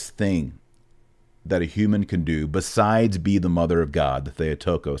greatest thing that a human can do, besides be the mother of God, the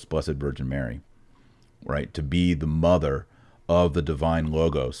Theotokos, Blessed Virgin Mary, right? To be the mother of the divine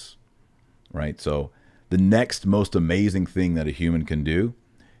Logos, right? So the next most amazing thing that a human can do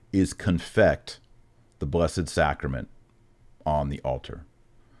is confect the Blessed Sacrament on the altar.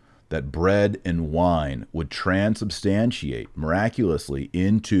 that bread and wine would transubstantiate miraculously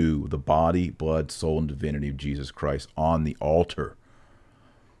into the body, blood, soul, and divinity of Jesus Christ on the altar.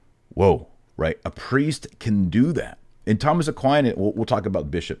 Whoa, right? A priest can do that. And Thomas Aquinas, we'll talk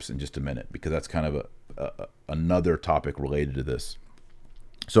about bishops in just a minute, because that's kind of another topic related to this.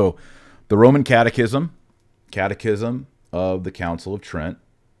 So the Roman Catechism of the Council of Trent,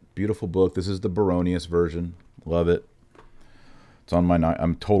 beautiful book. This is the Baronius version. Love it. It's on my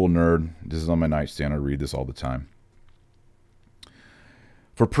I'm a total nerd. This is on my nightstand. I read this all the time.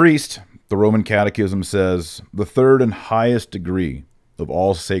 For priest, the Roman Catechism says, the third and highest degree of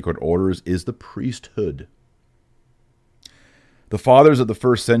all sacred orders is the priesthood. The fathers of the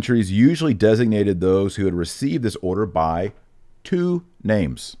first centuries usually designated those who had received this order by two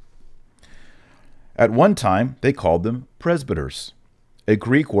names. At one time, they called them presbyters, a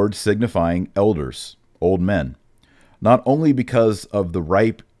Greek word signifying elders, old men, not only because of the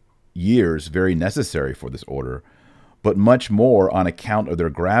ripe years very necessary for this order, but much more on account of their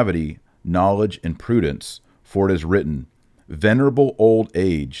gravity, knowledge, and prudence. For it is written, venerable old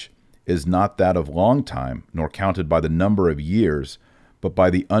age is not that of long time, nor counted by the number of years, but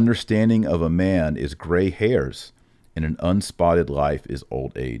by the understanding of a man is gray hairs, and an unspotted life is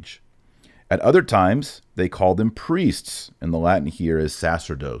old age. At other times, they called them priests, and the Latin here is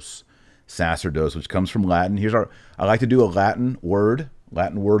sacerdos. Sacerdos, which comes from Latin. I like to do a Latin word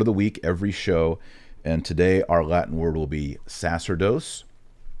of the week every show, and today our Latin word will be sacerdos.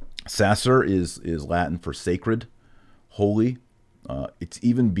 Sacer is Latin for sacred, holy. It's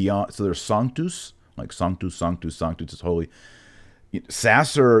even beyond, so there's sanctus, like sanctus, sanctus, sanctus is holy.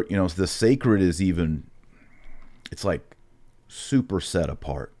 Sacer, the sacred is even, it's like super set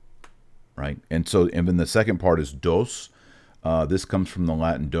apart, right? And then the second part is dos. This comes from the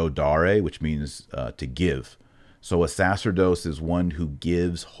Latin do dare, which means to give. So a sacerdos is one who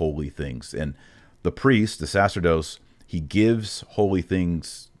gives holy things. And the priest, the sacerdos, he gives holy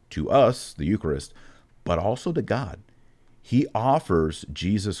things to us, the Eucharist, but also to God. He offers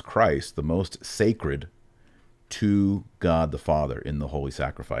Jesus Christ, the most sacred, to God the Father in the holy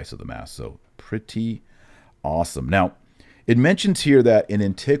sacrifice of the Mass. So pretty awesome. Now, it mentions here that in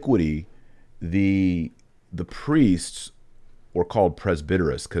antiquity, the priests were called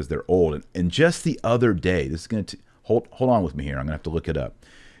presbyteros because they're old. And just the other day, this is going to hold on with me here. I'm going to have to look it up.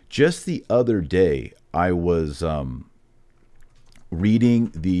 Just the other day, I was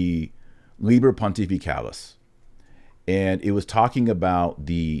reading the Liber Pontificalis, and it was talking about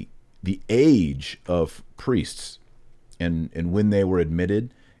the age of priests and when they were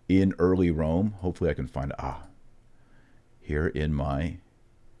admitted in early Rome. Hopefully I can find it. Here in my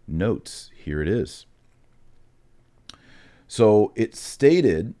notes. Here it is. So it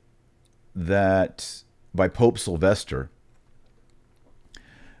stated that by Pope Sylvester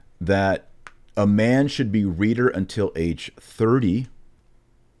that a man should be reader until age 30,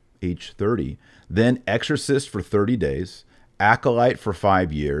 then exorcist for 30 days, acolyte for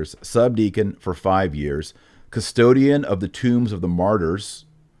 5 years, subdeacon for 5 years, custodian of the tombs of the martyrs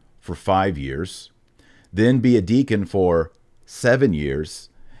for 5 years, then be a deacon for 7 years,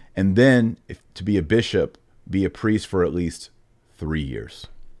 and then, to be a bishop, be a priest for at least 3 years.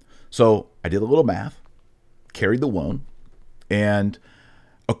 So I did a little math, carried the one, and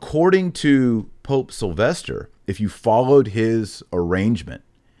according to Pope Sylvester, if you followed his arrangement,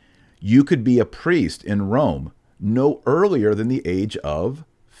 you could be a priest in Rome no earlier than the age of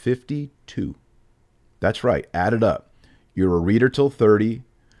 52. That's right, add it up. You're a reader till 30,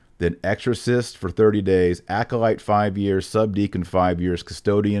 then exorcist for 30 days, acolyte 5 years, subdeacon 5 years,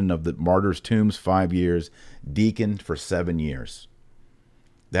 custodian of the martyrs' tombs 5 years, deacon for 7 years.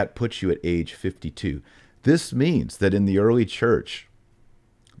 That puts you at age 52. This means that in the early church,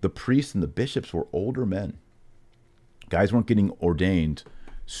 the priests and the bishops were older men. Guys weren't getting ordained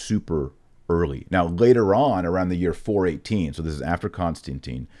super early. Now, later on, around the year 418, so this is after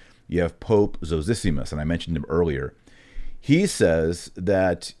Constantine, you have Pope Zosimus, and I mentioned him earlier. He says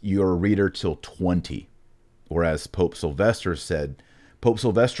that you're a reader till 20, whereas Pope Sylvester said, Pope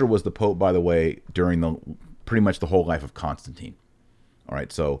Sylvester was the pope, by the way, during pretty much the whole life of Constantine. All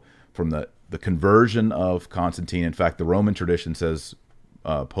right, so from the conversion of Constantine, in fact, the Roman tradition says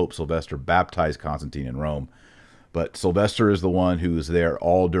Pope Sylvester baptized Constantine in Rome, but Sylvester is the one who was there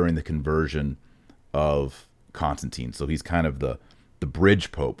all during the conversion of Constantine. So he's kind of the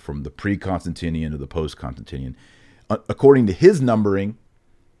bridge pope from the pre-Constantinian to the post-Constantinian. According to his numbering,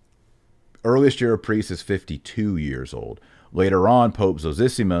 earliest year of priest is 52 years old. Later on, Pope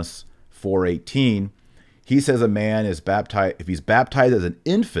Zosimus, 418, he says a man is baptized, if he's baptized as an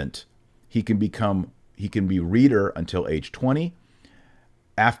infant, he can be reader until age 20,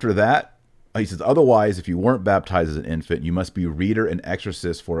 After that, he says, otherwise, if you weren't baptized as an infant, you must be reader and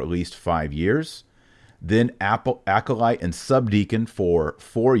exorcist for at least 5 years. Then acolyte and subdeacon for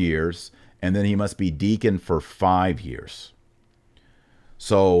 4 years. And then he must be deacon for 5 years.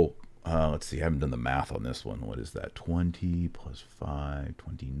 So, let's see. I haven't done the math on this one. What is that? 20 plus 5,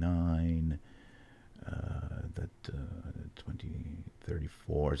 29. 20,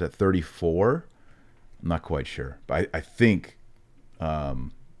 34. Is that 34? I'm not quite sure. But I think...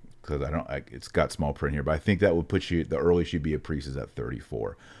 because it's got small print here, but I think that would put you, the earliest you'd be a priest is at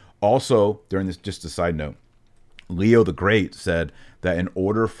 34. Also, during this, just a side note, Leo the Great said that in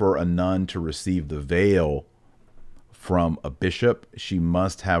order for a nun to receive the veil from a bishop, she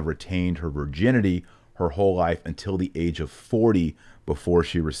must have retained her virginity her whole life until the age of 40 before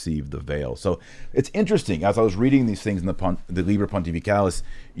she received the veil. So it's interesting, as I was reading these things in the Liber Pontificalis,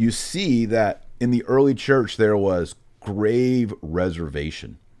 you see that in the early church there was grave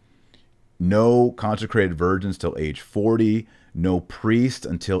reservation. No consecrated virgins till age 40. No priest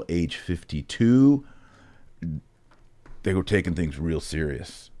until age 52. They were taking things real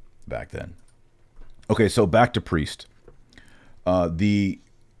serious back then. Okay, so back to priest. The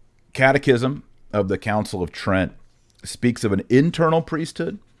Catechism of the Council of Trent speaks of an internal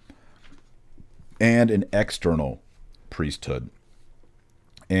priesthood and an external priesthood.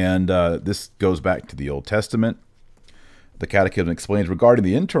 And this goes back to the Old Testament. The Catechism explains, regarding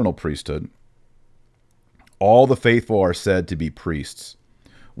the internal priesthood, all the faithful are said to be priests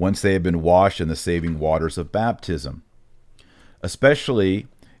once they have been washed in the saving waters of baptism, especially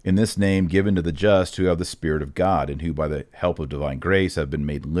in this name given to the just who have the Spirit of God, and who by the help of divine grace have been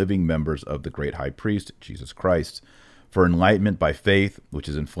made living members of the great high priest, Jesus Christ. For enlightenment by faith, which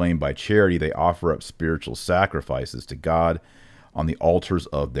is inflamed by charity, they offer up spiritual sacrifices to God on the altars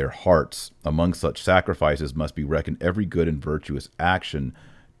of their hearts. Among such sacrifices must be reckoned every good and virtuous action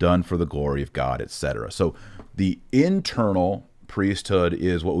done for the glory of God, etc. So the internal priesthood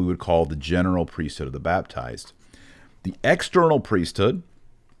is what we would call the general priesthood of the baptized. The external priesthood,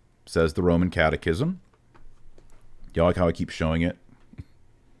 says the Roman Catechism. Y'all like how I keep showing it?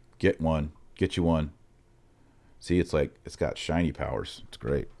 Get one. Get you one. See, it's like, it's got shiny powers. It's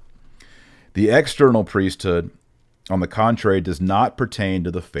great. The external priesthood, on the contrary, does not pertain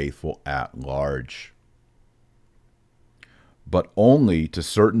to the faithful at large, but only to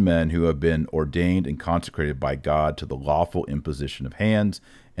certain men who have been ordained and consecrated by God to the lawful imposition of hands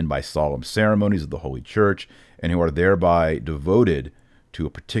and by solemn ceremonies of the Holy Church, and who are thereby devoted to a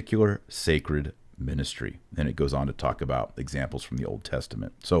particular sacred ministry. And it goes on to talk about examples from the Old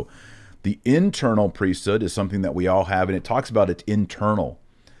Testament. So the internal priesthood is something that we all have, and it talks about it's internal.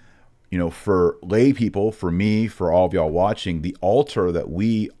 You know, for lay people, for me, for all of y'all watching, the altar that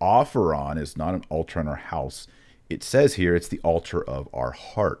we offer on is not an altar in our house. It says here it's the altar of our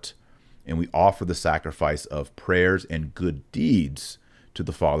heart. And we offer the sacrifice of prayers and good deeds to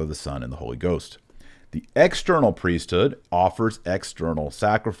the Father, the Son, and the Holy Ghost. The external priesthood offers external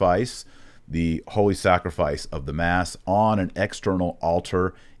sacrifice, the holy sacrifice of the Mass, on an external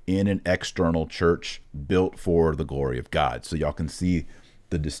altar in an external church built for the glory of God. So y'all can see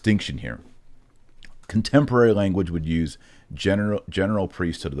the distinction here. Contemporary language would use general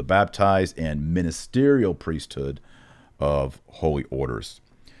priesthood of the baptized and ministerial priesthood of holy orders.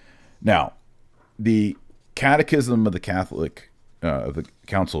 Now, the Catechism of the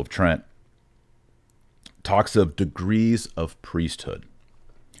Council of Trent talks of degrees of priesthood.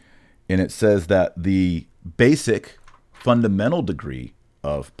 And it says that the basic fundamental degree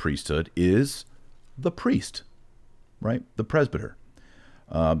of priesthood is the priest, right? The presbyter.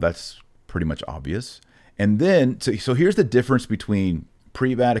 That's pretty much obvious. And then, so here's the difference between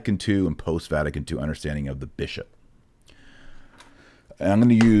pre-Vatican II and post-Vatican II understanding of the bishop. And I'm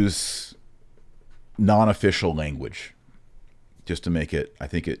going to use non-official language just to make it, I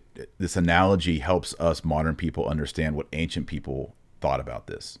think this analogy helps us modern people understand what ancient people thought about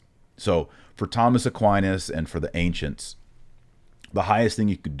this. So for Thomas Aquinas and for the ancients, the highest thing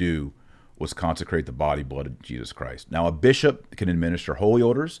you could do was consecrate the body, blood of Jesus Christ. Now, a bishop can administer holy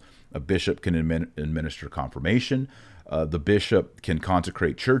orders. A bishop can administer confirmation. The bishop can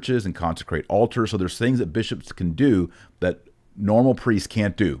consecrate churches and consecrate altars. So there's things that bishops can do that normal priests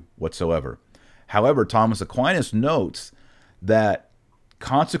can't do whatsoever. However, Thomas Aquinas notes that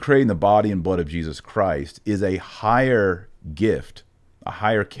consecrating the body and blood of Jesus Christ is a higher gift, a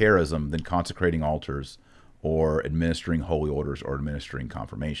higher charism than consecrating altars or administering holy orders or administering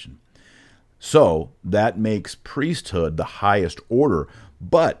confirmation. So that makes priesthood the highest order,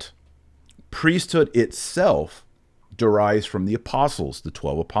 but priesthood itself derives from the apostles, the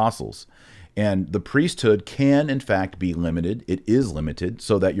 12 apostles. And the priesthood can, in fact, be limited. It is limited,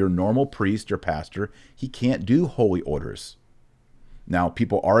 so that your normal priest or pastor, he can't do holy orders. Now,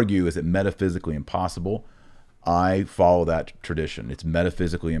 people argue, is it metaphysically impossible? I follow that tradition. It's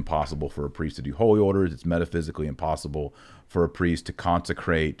metaphysically impossible for a priest to do holy orders. It's metaphysically impossible for a priest to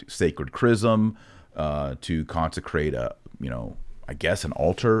consecrate sacred chrism, to consecrate a, I guess an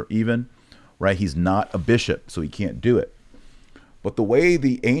altar even, right? He's not a bishop, so he can't do it. But the way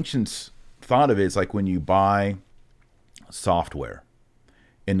the ancients thought of it is like when you buy software,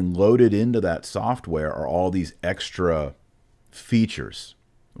 and loaded into that software are all these extra features,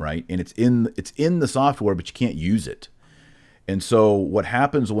 right? And it's in the software, but you can't use it. And so what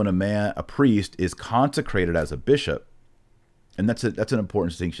happens when a priest is consecrated as a bishop, and that's an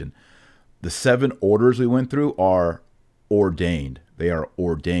important distinction. The 7 orders we went through are ordained. They are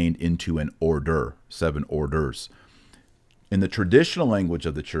ordained into an order, 7 orders. In the traditional language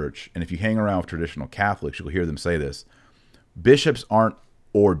of the church, and if you hang around with traditional Catholics, you'll hear them say this, bishops aren't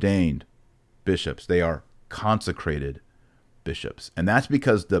ordained bishops. They are consecrated bishops. And that's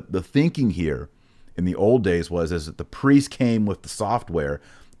because the thinking here in the old days is that the priest came with the software,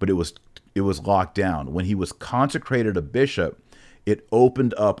 but it was locked down. When he was consecrated a bishop, it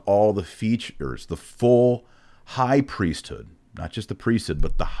opened up all the features, the full high priesthood, not just the priesthood,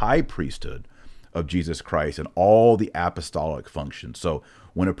 but the high priesthood of Jesus Christ and all the apostolic functions. So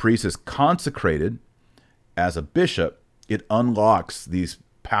when a priest is consecrated as a bishop, it unlocks these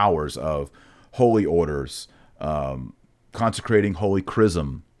powers of holy orders, consecrating holy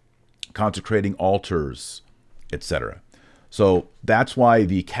chrism, consecrating altars, etc. So that's why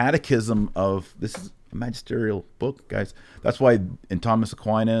the Catechism of, this is a magisterial book, guys. That's why in Thomas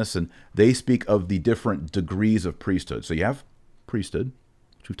Aquinas, and they speak of the different degrees of priesthood. So you have priesthood,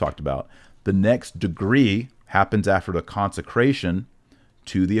 which we've talked about. The next degree happens after the consecration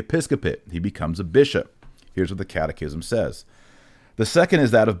to the episcopate. He becomes a bishop. Here's what the Catechism says. The second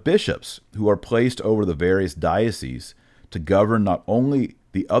is that of bishops, who are placed over the various dioceses to govern not only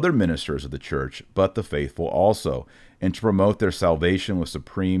the other ministers of the church, but the faithful also, and to promote their salvation with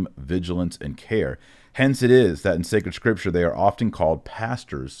supreme vigilance and care. Hence it is that in sacred scripture they are often called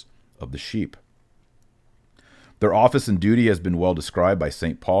pastors of the sheep. Their office and duty has been well described by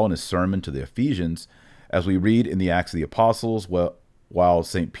St. Paul in his sermon to the Ephesians, as we read in the Acts of the Apostles, while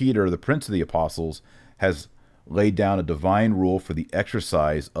St. Peter, the prince of the apostles, has laid down a divine rule for the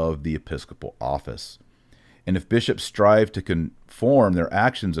exercise of the episcopal office. And if bishops strive to conform their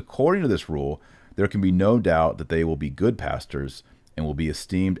actions according to this rule, there can be no doubt that they will be good pastors and will be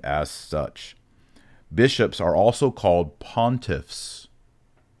esteemed as such. Bishops are also called pontiffs.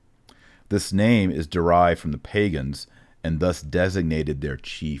 This name is derived from the pagans and thus designated their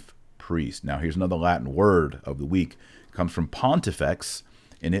chief priest. Now here's another Latin word of the week. It comes from pontifex,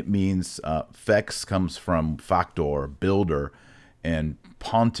 and it means, fex comes from factor, builder, and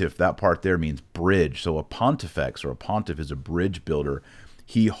pontiff, that part there means bridge. So a pontifex or a pontiff is a bridge builder.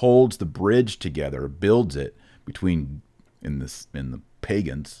 He holds the bridge together, builds it between, in the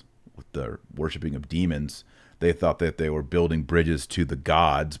pagans, with the worshiping of demons. They thought that they were building bridges to the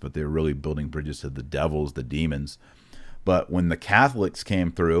gods, but they were really building bridges to the devils, the demons. But when the Catholics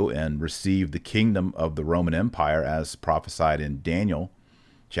came through and received the kingdom of the Roman Empire, as prophesied in Daniel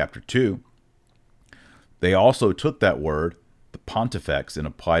chapter 2, they also took that word, the pontifex, and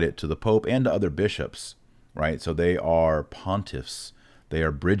applied it to the Pope and to other bishops, right? So they are pontiffs. They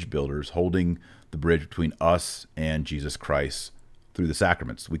are bridge builders, holding the bridge between us and Jesus Christ through the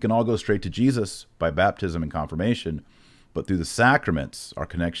sacraments. We can all go straight to Jesus by baptism and confirmation, but through the sacraments, our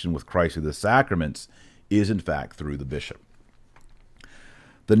connection with Christ through the sacraments is in fact through the bishop.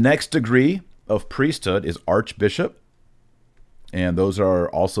 The next degree of priesthood is archbishop, and those are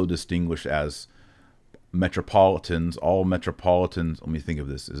also distinguished as metropolitans. All metropolitans, let me think of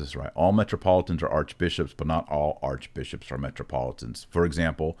this, is this right? All metropolitans are archbishops, but not all archbishops are metropolitans. For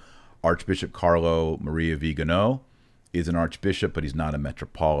example, Archbishop Carlo Maria Vigano is an archbishop, but he's not a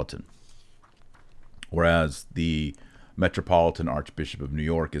metropolitan. Whereas the Metropolitan Archbishop of New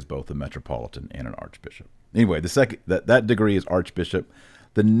York is both a metropolitan and an archbishop. Anyway, the second that degree is archbishop.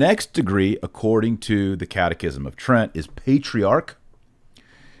 The next degree, according to the Catechism of Trent, is patriarch.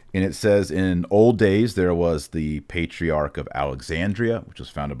 And it says in old days there was the Patriarch of Alexandria, which was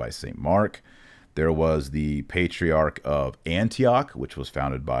founded by St. Mark. There was the Patriarch of Antioch, which was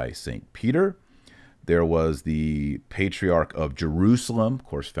founded by St. Peter. There was the Patriarch of Jerusalem, of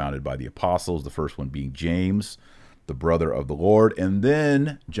course, founded by the apostles, the first one being James, the brother of the Lord. And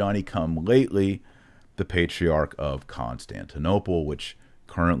then, Johnny-come-lately, the Patriarch of Constantinople, which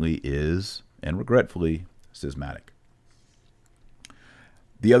currently is, and regretfully, schismatic.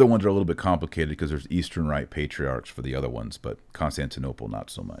 The other ones are a little bit complicated because there's Eastern Rite patriarchs for the other ones, but Constantinople, not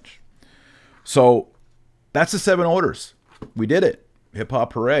so much. So that's the 7 orders. We did it. Hip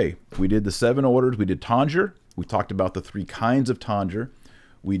hop hooray. We did the 7 orders. We did tonsure. We talked about the 3 kinds of tonsure.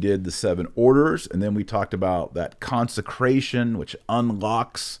 We did the 7 orders, and then we talked about that consecration, which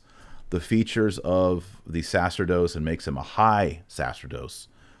unlocks the features of the sacerdos and makes him a high sacerdos,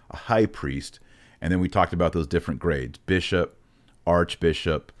 a high priest. And then we talked about those different grades: bishop,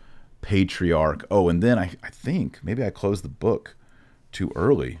 archbishop, patriarch. Oh, and then I think maybe I closed the book too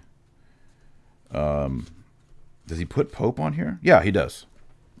early. Does he put Pope on here? Yeah, he does.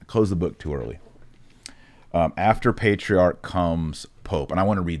 I closed the book too early. After patriarch comes Pope, and I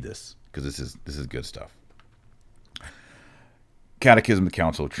want to read this because this is good stuff. Catechism of the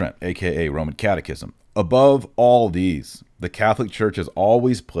Council of Trent, aka Roman Catechism. Above all these, the Catholic Church has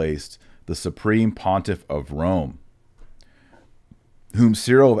always placed the supreme pontiff of Rome, whom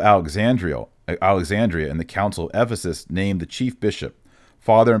Cyril of Alexandria and the Council of Ephesus named the chief bishop,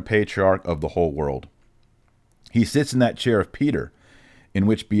 father and patriarch of the whole world. He sits in that chair of Peter, in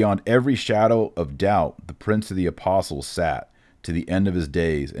which beyond every shadow of doubt the Prince of the Apostles sat to the end of his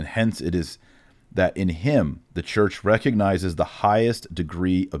days, and hence it is that in him the Church recognizes the highest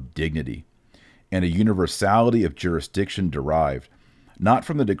degree of dignity and a universality of jurisdiction derived, not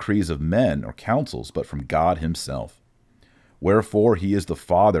from the decrees of men or councils, but from God himself. Wherefore he is the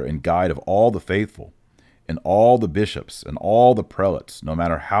Father and guide of all the faithful, and all the bishops, and all the prelates, no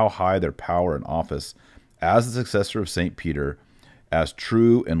matter how high their power and office, as the successor of St. Peter, as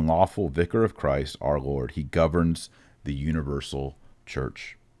true and lawful vicar of Christ our Lord, he governs the universal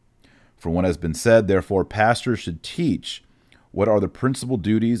church. For what has been said, therefore, pastors should teach what are the principal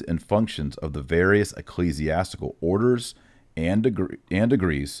duties and functions of the various ecclesiastical orders and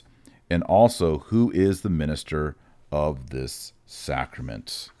degrees, and also who is the minister of this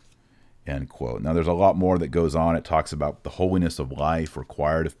sacrament. End quote. Now, there's a lot more that goes on. It talks about the holiness of life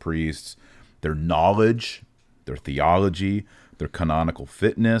required of priests, their knowledge, their theology, their canonical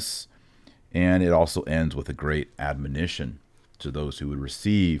fitness, and it also ends with a great admonition to those who would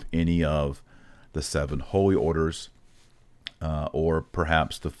receive any of the 7 holy orders, or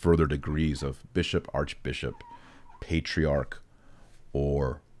perhaps the further degrees of bishop, archbishop, patriarch,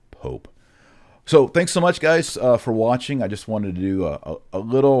 or pope. So thanks so much, guys, for watching. I just wanted to do a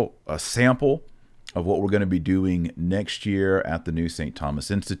little sample of what we're going to be doing next year at the new St.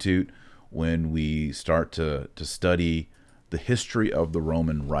 Thomas Institute when we start to study the history of the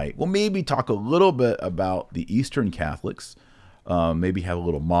Roman Rite. We'll maybe talk a little bit about the Eastern Catholics, maybe have a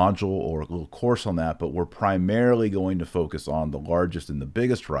little module or a little course on that, but we're primarily going to focus on the largest and the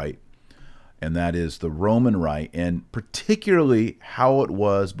biggest rite, and that is the Roman Rite, and particularly how it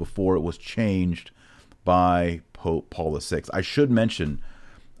was before it was changed by Pope Paul VI. I should mention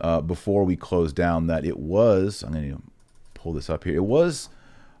before we close down that it was, I'm going to pull this up here, it was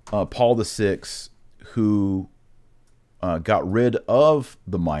Paul VI who got rid of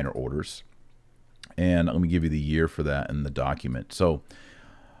the minor orders. And let me give you the year for that in the document. So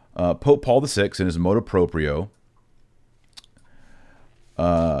Pope Paul VI in his motu proprio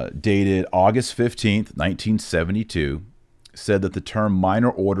dated August 15th, 1972, said that the term minor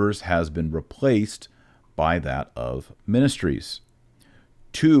orders has been replaced by that of ministries.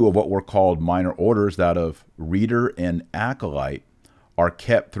 2 of what were called minor orders, that of reader and acolyte, are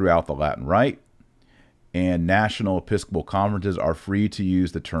kept throughout the Latin Rite, and national Episcopal conferences are free to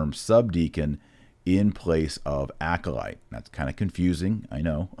use the term subdeacon in place of acolyte. That's kind of confusing, I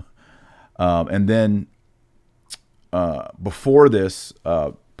know. And then before this,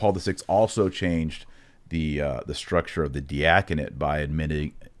 Paul VI also changed the structure of the diaconate by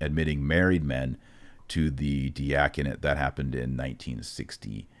admitting married men to the diaconate. That happened in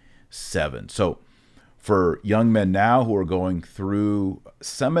 1967. So for young men now who are going through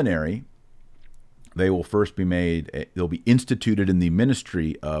seminary, they will first be they'll be instituted in the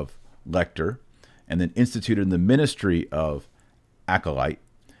ministry of Lector, and then instituted in the ministry of Acolyte,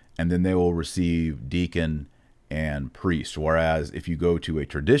 and then they will receive deacon and priest. Whereas if you go to a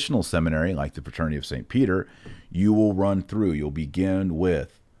traditional seminary like the Fraternity of St. Peter, you will run through. You'll begin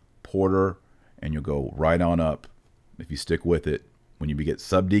with porter, and you'll go right on up, if you stick with it, when you get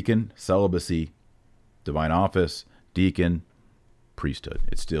subdeacon, celibacy, divine office, deacon, priesthood.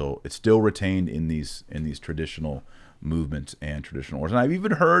 It's still retained in these traditional movements and traditional orders. And I've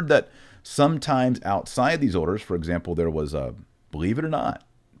even heard that sometimes outside these orders, for example, there was a, believe it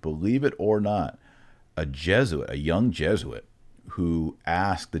or not, a Jesuit, a young Jesuit, who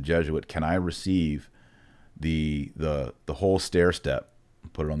asked the Jesuit, "Can I receive the whole stair step?" I'll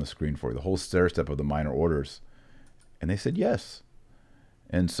put it on the screen for you. The whole stair step of the minor orders, and they said yes.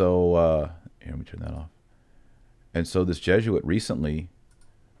 And so, here, let me turn that off. And so this Jesuit recently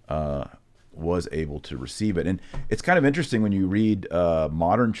was able to receive it. And it's kind of interesting when you read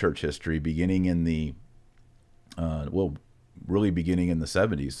modern church history, beginning in the, well, really beginning in the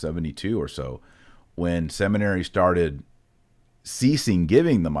 70s, 72 or so, when seminary started ceasing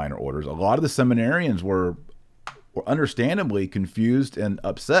giving the minor orders. A lot of the seminarians were understandably confused and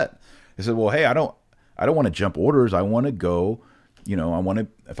upset. They said, well, hey, I don't want to jump orders. I want to go, you know,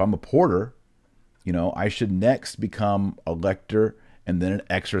 if I'm a porter, you know, I should next become a lector and then an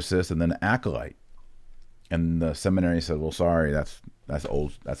exorcist and then an acolyte. And the seminary said, well, sorry, that's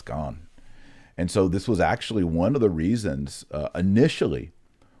old, that's gone. And so this was actually one of the reasons initially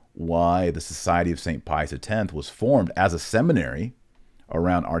why the Society of St. Pius X was formed as a seminary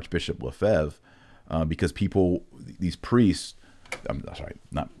around Archbishop Lefebvre, because people, these priests, I'm sorry,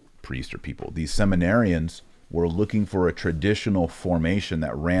 not priests or people, these seminarians were looking for a traditional formation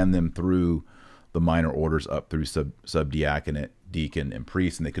that ran them through the minor orders up through subdeaconate, deacon, and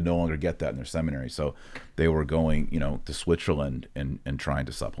priest, and they could no longer get that in their seminary. So they were going, you know, to Switzerland and trying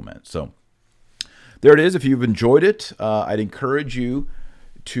to supplement. So there it is. If you've enjoyed it, I'd encourage you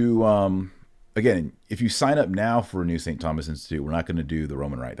to, again, if you sign up now for a new St. Thomas Institute, we're not going to do the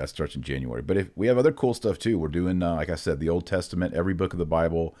Roman Rite. That starts in January. But if we have other cool stuff too. We're doing, like I said, the Old Testament, every book of the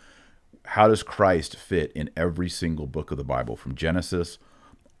Bible. How does Christ fit in every single book of the Bible, from Genesis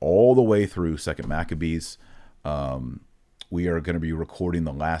all the way through 2nd Maccabees? We are going to be recording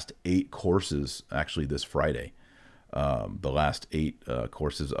the last 8 courses, actually this Friday, the last 8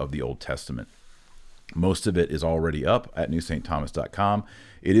 courses of the Old Testament. Most of it is already up at newstthomas.com.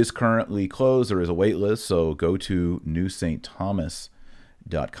 It is currently closed. There is a wait list, so go to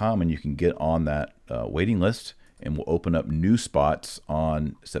newstthomas.com and you can get on that waiting list, and we'll open up new spots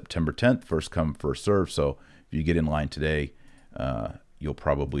on September 10th, first come, first serve. So if you get in line today, you'll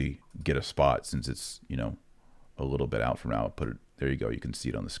probably get a spot, since it's, you know, a little bit out from now. I'll put it, there you go. You can see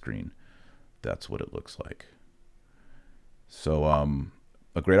it on the screen. That's what it looks like. So,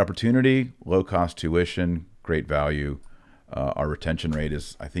 a great opportunity, low cost tuition, great value. Our retention rate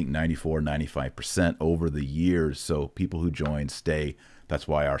is, I think, 94, 95% over the years. So people who join stay. That's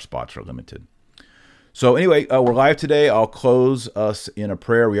why our spots are limited. So anyway, we're live today. I'll close us in a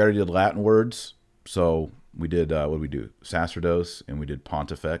prayer. We already did Latin words. So we did, what did we do? Sacerdos, and we did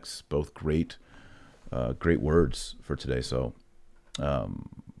Pontifex, both great, great words for today. So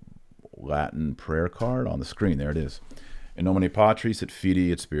Latin prayer card on the screen. There it is. In nomine Patris et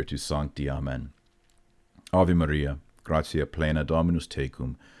Filii et Spiritus Sancti. Amen. Ave Maria, gratia plena Dominus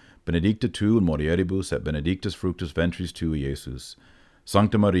tecum, benedicta tu in mulieribus et benedictus fructus ventris tui, Iesus.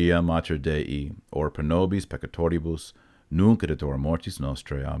 Sancta Maria, Mater Dei, ora pro nobis peccatoribus, nunc et at hora mortis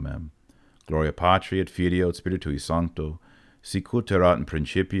nostrae. Amen. Gloria Patri et Filio et Spiritui Sancto, sic ut erat in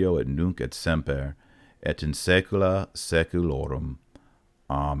principio et nunc et semper, et in saecula saeculorum.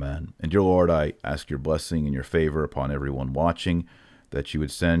 Amen. And dear Lord, I ask your blessing and your favor upon everyone watching, that you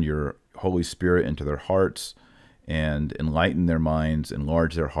would send your Holy Spirit into their hearts and enlighten their minds,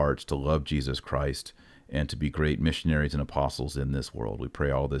 enlarge their hearts to love Jesus Christ and to be great missionaries and apostles in this world. We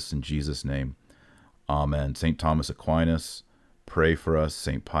pray all this in Jesus' name. Amen. St. Thomas Aquinas, pray for us.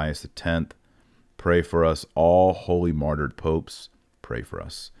 St. Pius X, pray for us. All holy martyred popes, pray for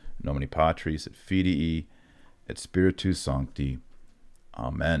us. In nomine Patris et Filii et Spiritus Sancti.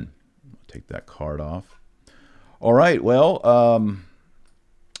 Amen. I'll take that card off. All right. Well,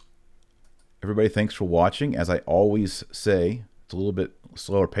 everybody, thanks for watching. As I always say, it's a little bit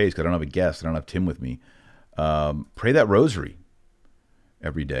slower pace because I don't have a guest. I don't have Tim with me. Pray that rosary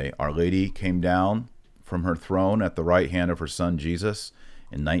every day. Our Lady came down from her throne at the right hand of her son Jesus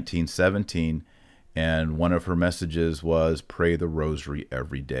in 1917, and one of her messages was pray the rosary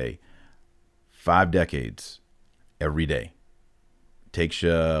every day. 5 decades, every day. Takes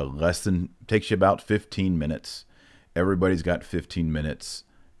you about 15 minutes. Everybody's got 15 minutes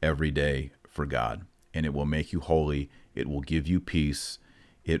every day for God, and it will make you holy. It will give you peace.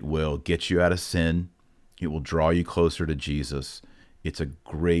 It will get you out of sin. It will draw you closer to Jesus. It's a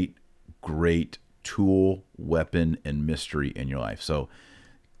great, great tool, weapon, and mystery in your life. So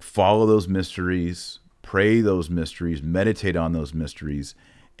follow those mysteries, pray those mysteries, meditate on those mysteries,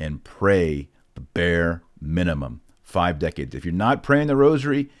 and pray the bare minimum. 5 decades. If you're not praying the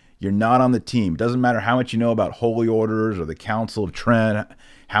rosary, you're not on the team. It doesn't matter how much you know about holy orders or the Council of Trent,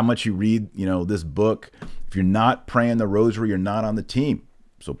 how much you read, you know, this book. If you're not praying the rosary, you're not on the team.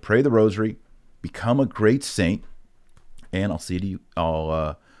 So pray the rosary, become a great saint, and I'll see you.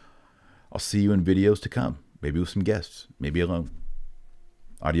 I'll see you in videos to come. Maybe with some guests. Maybe alone.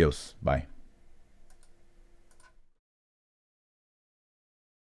 Adios. Bye.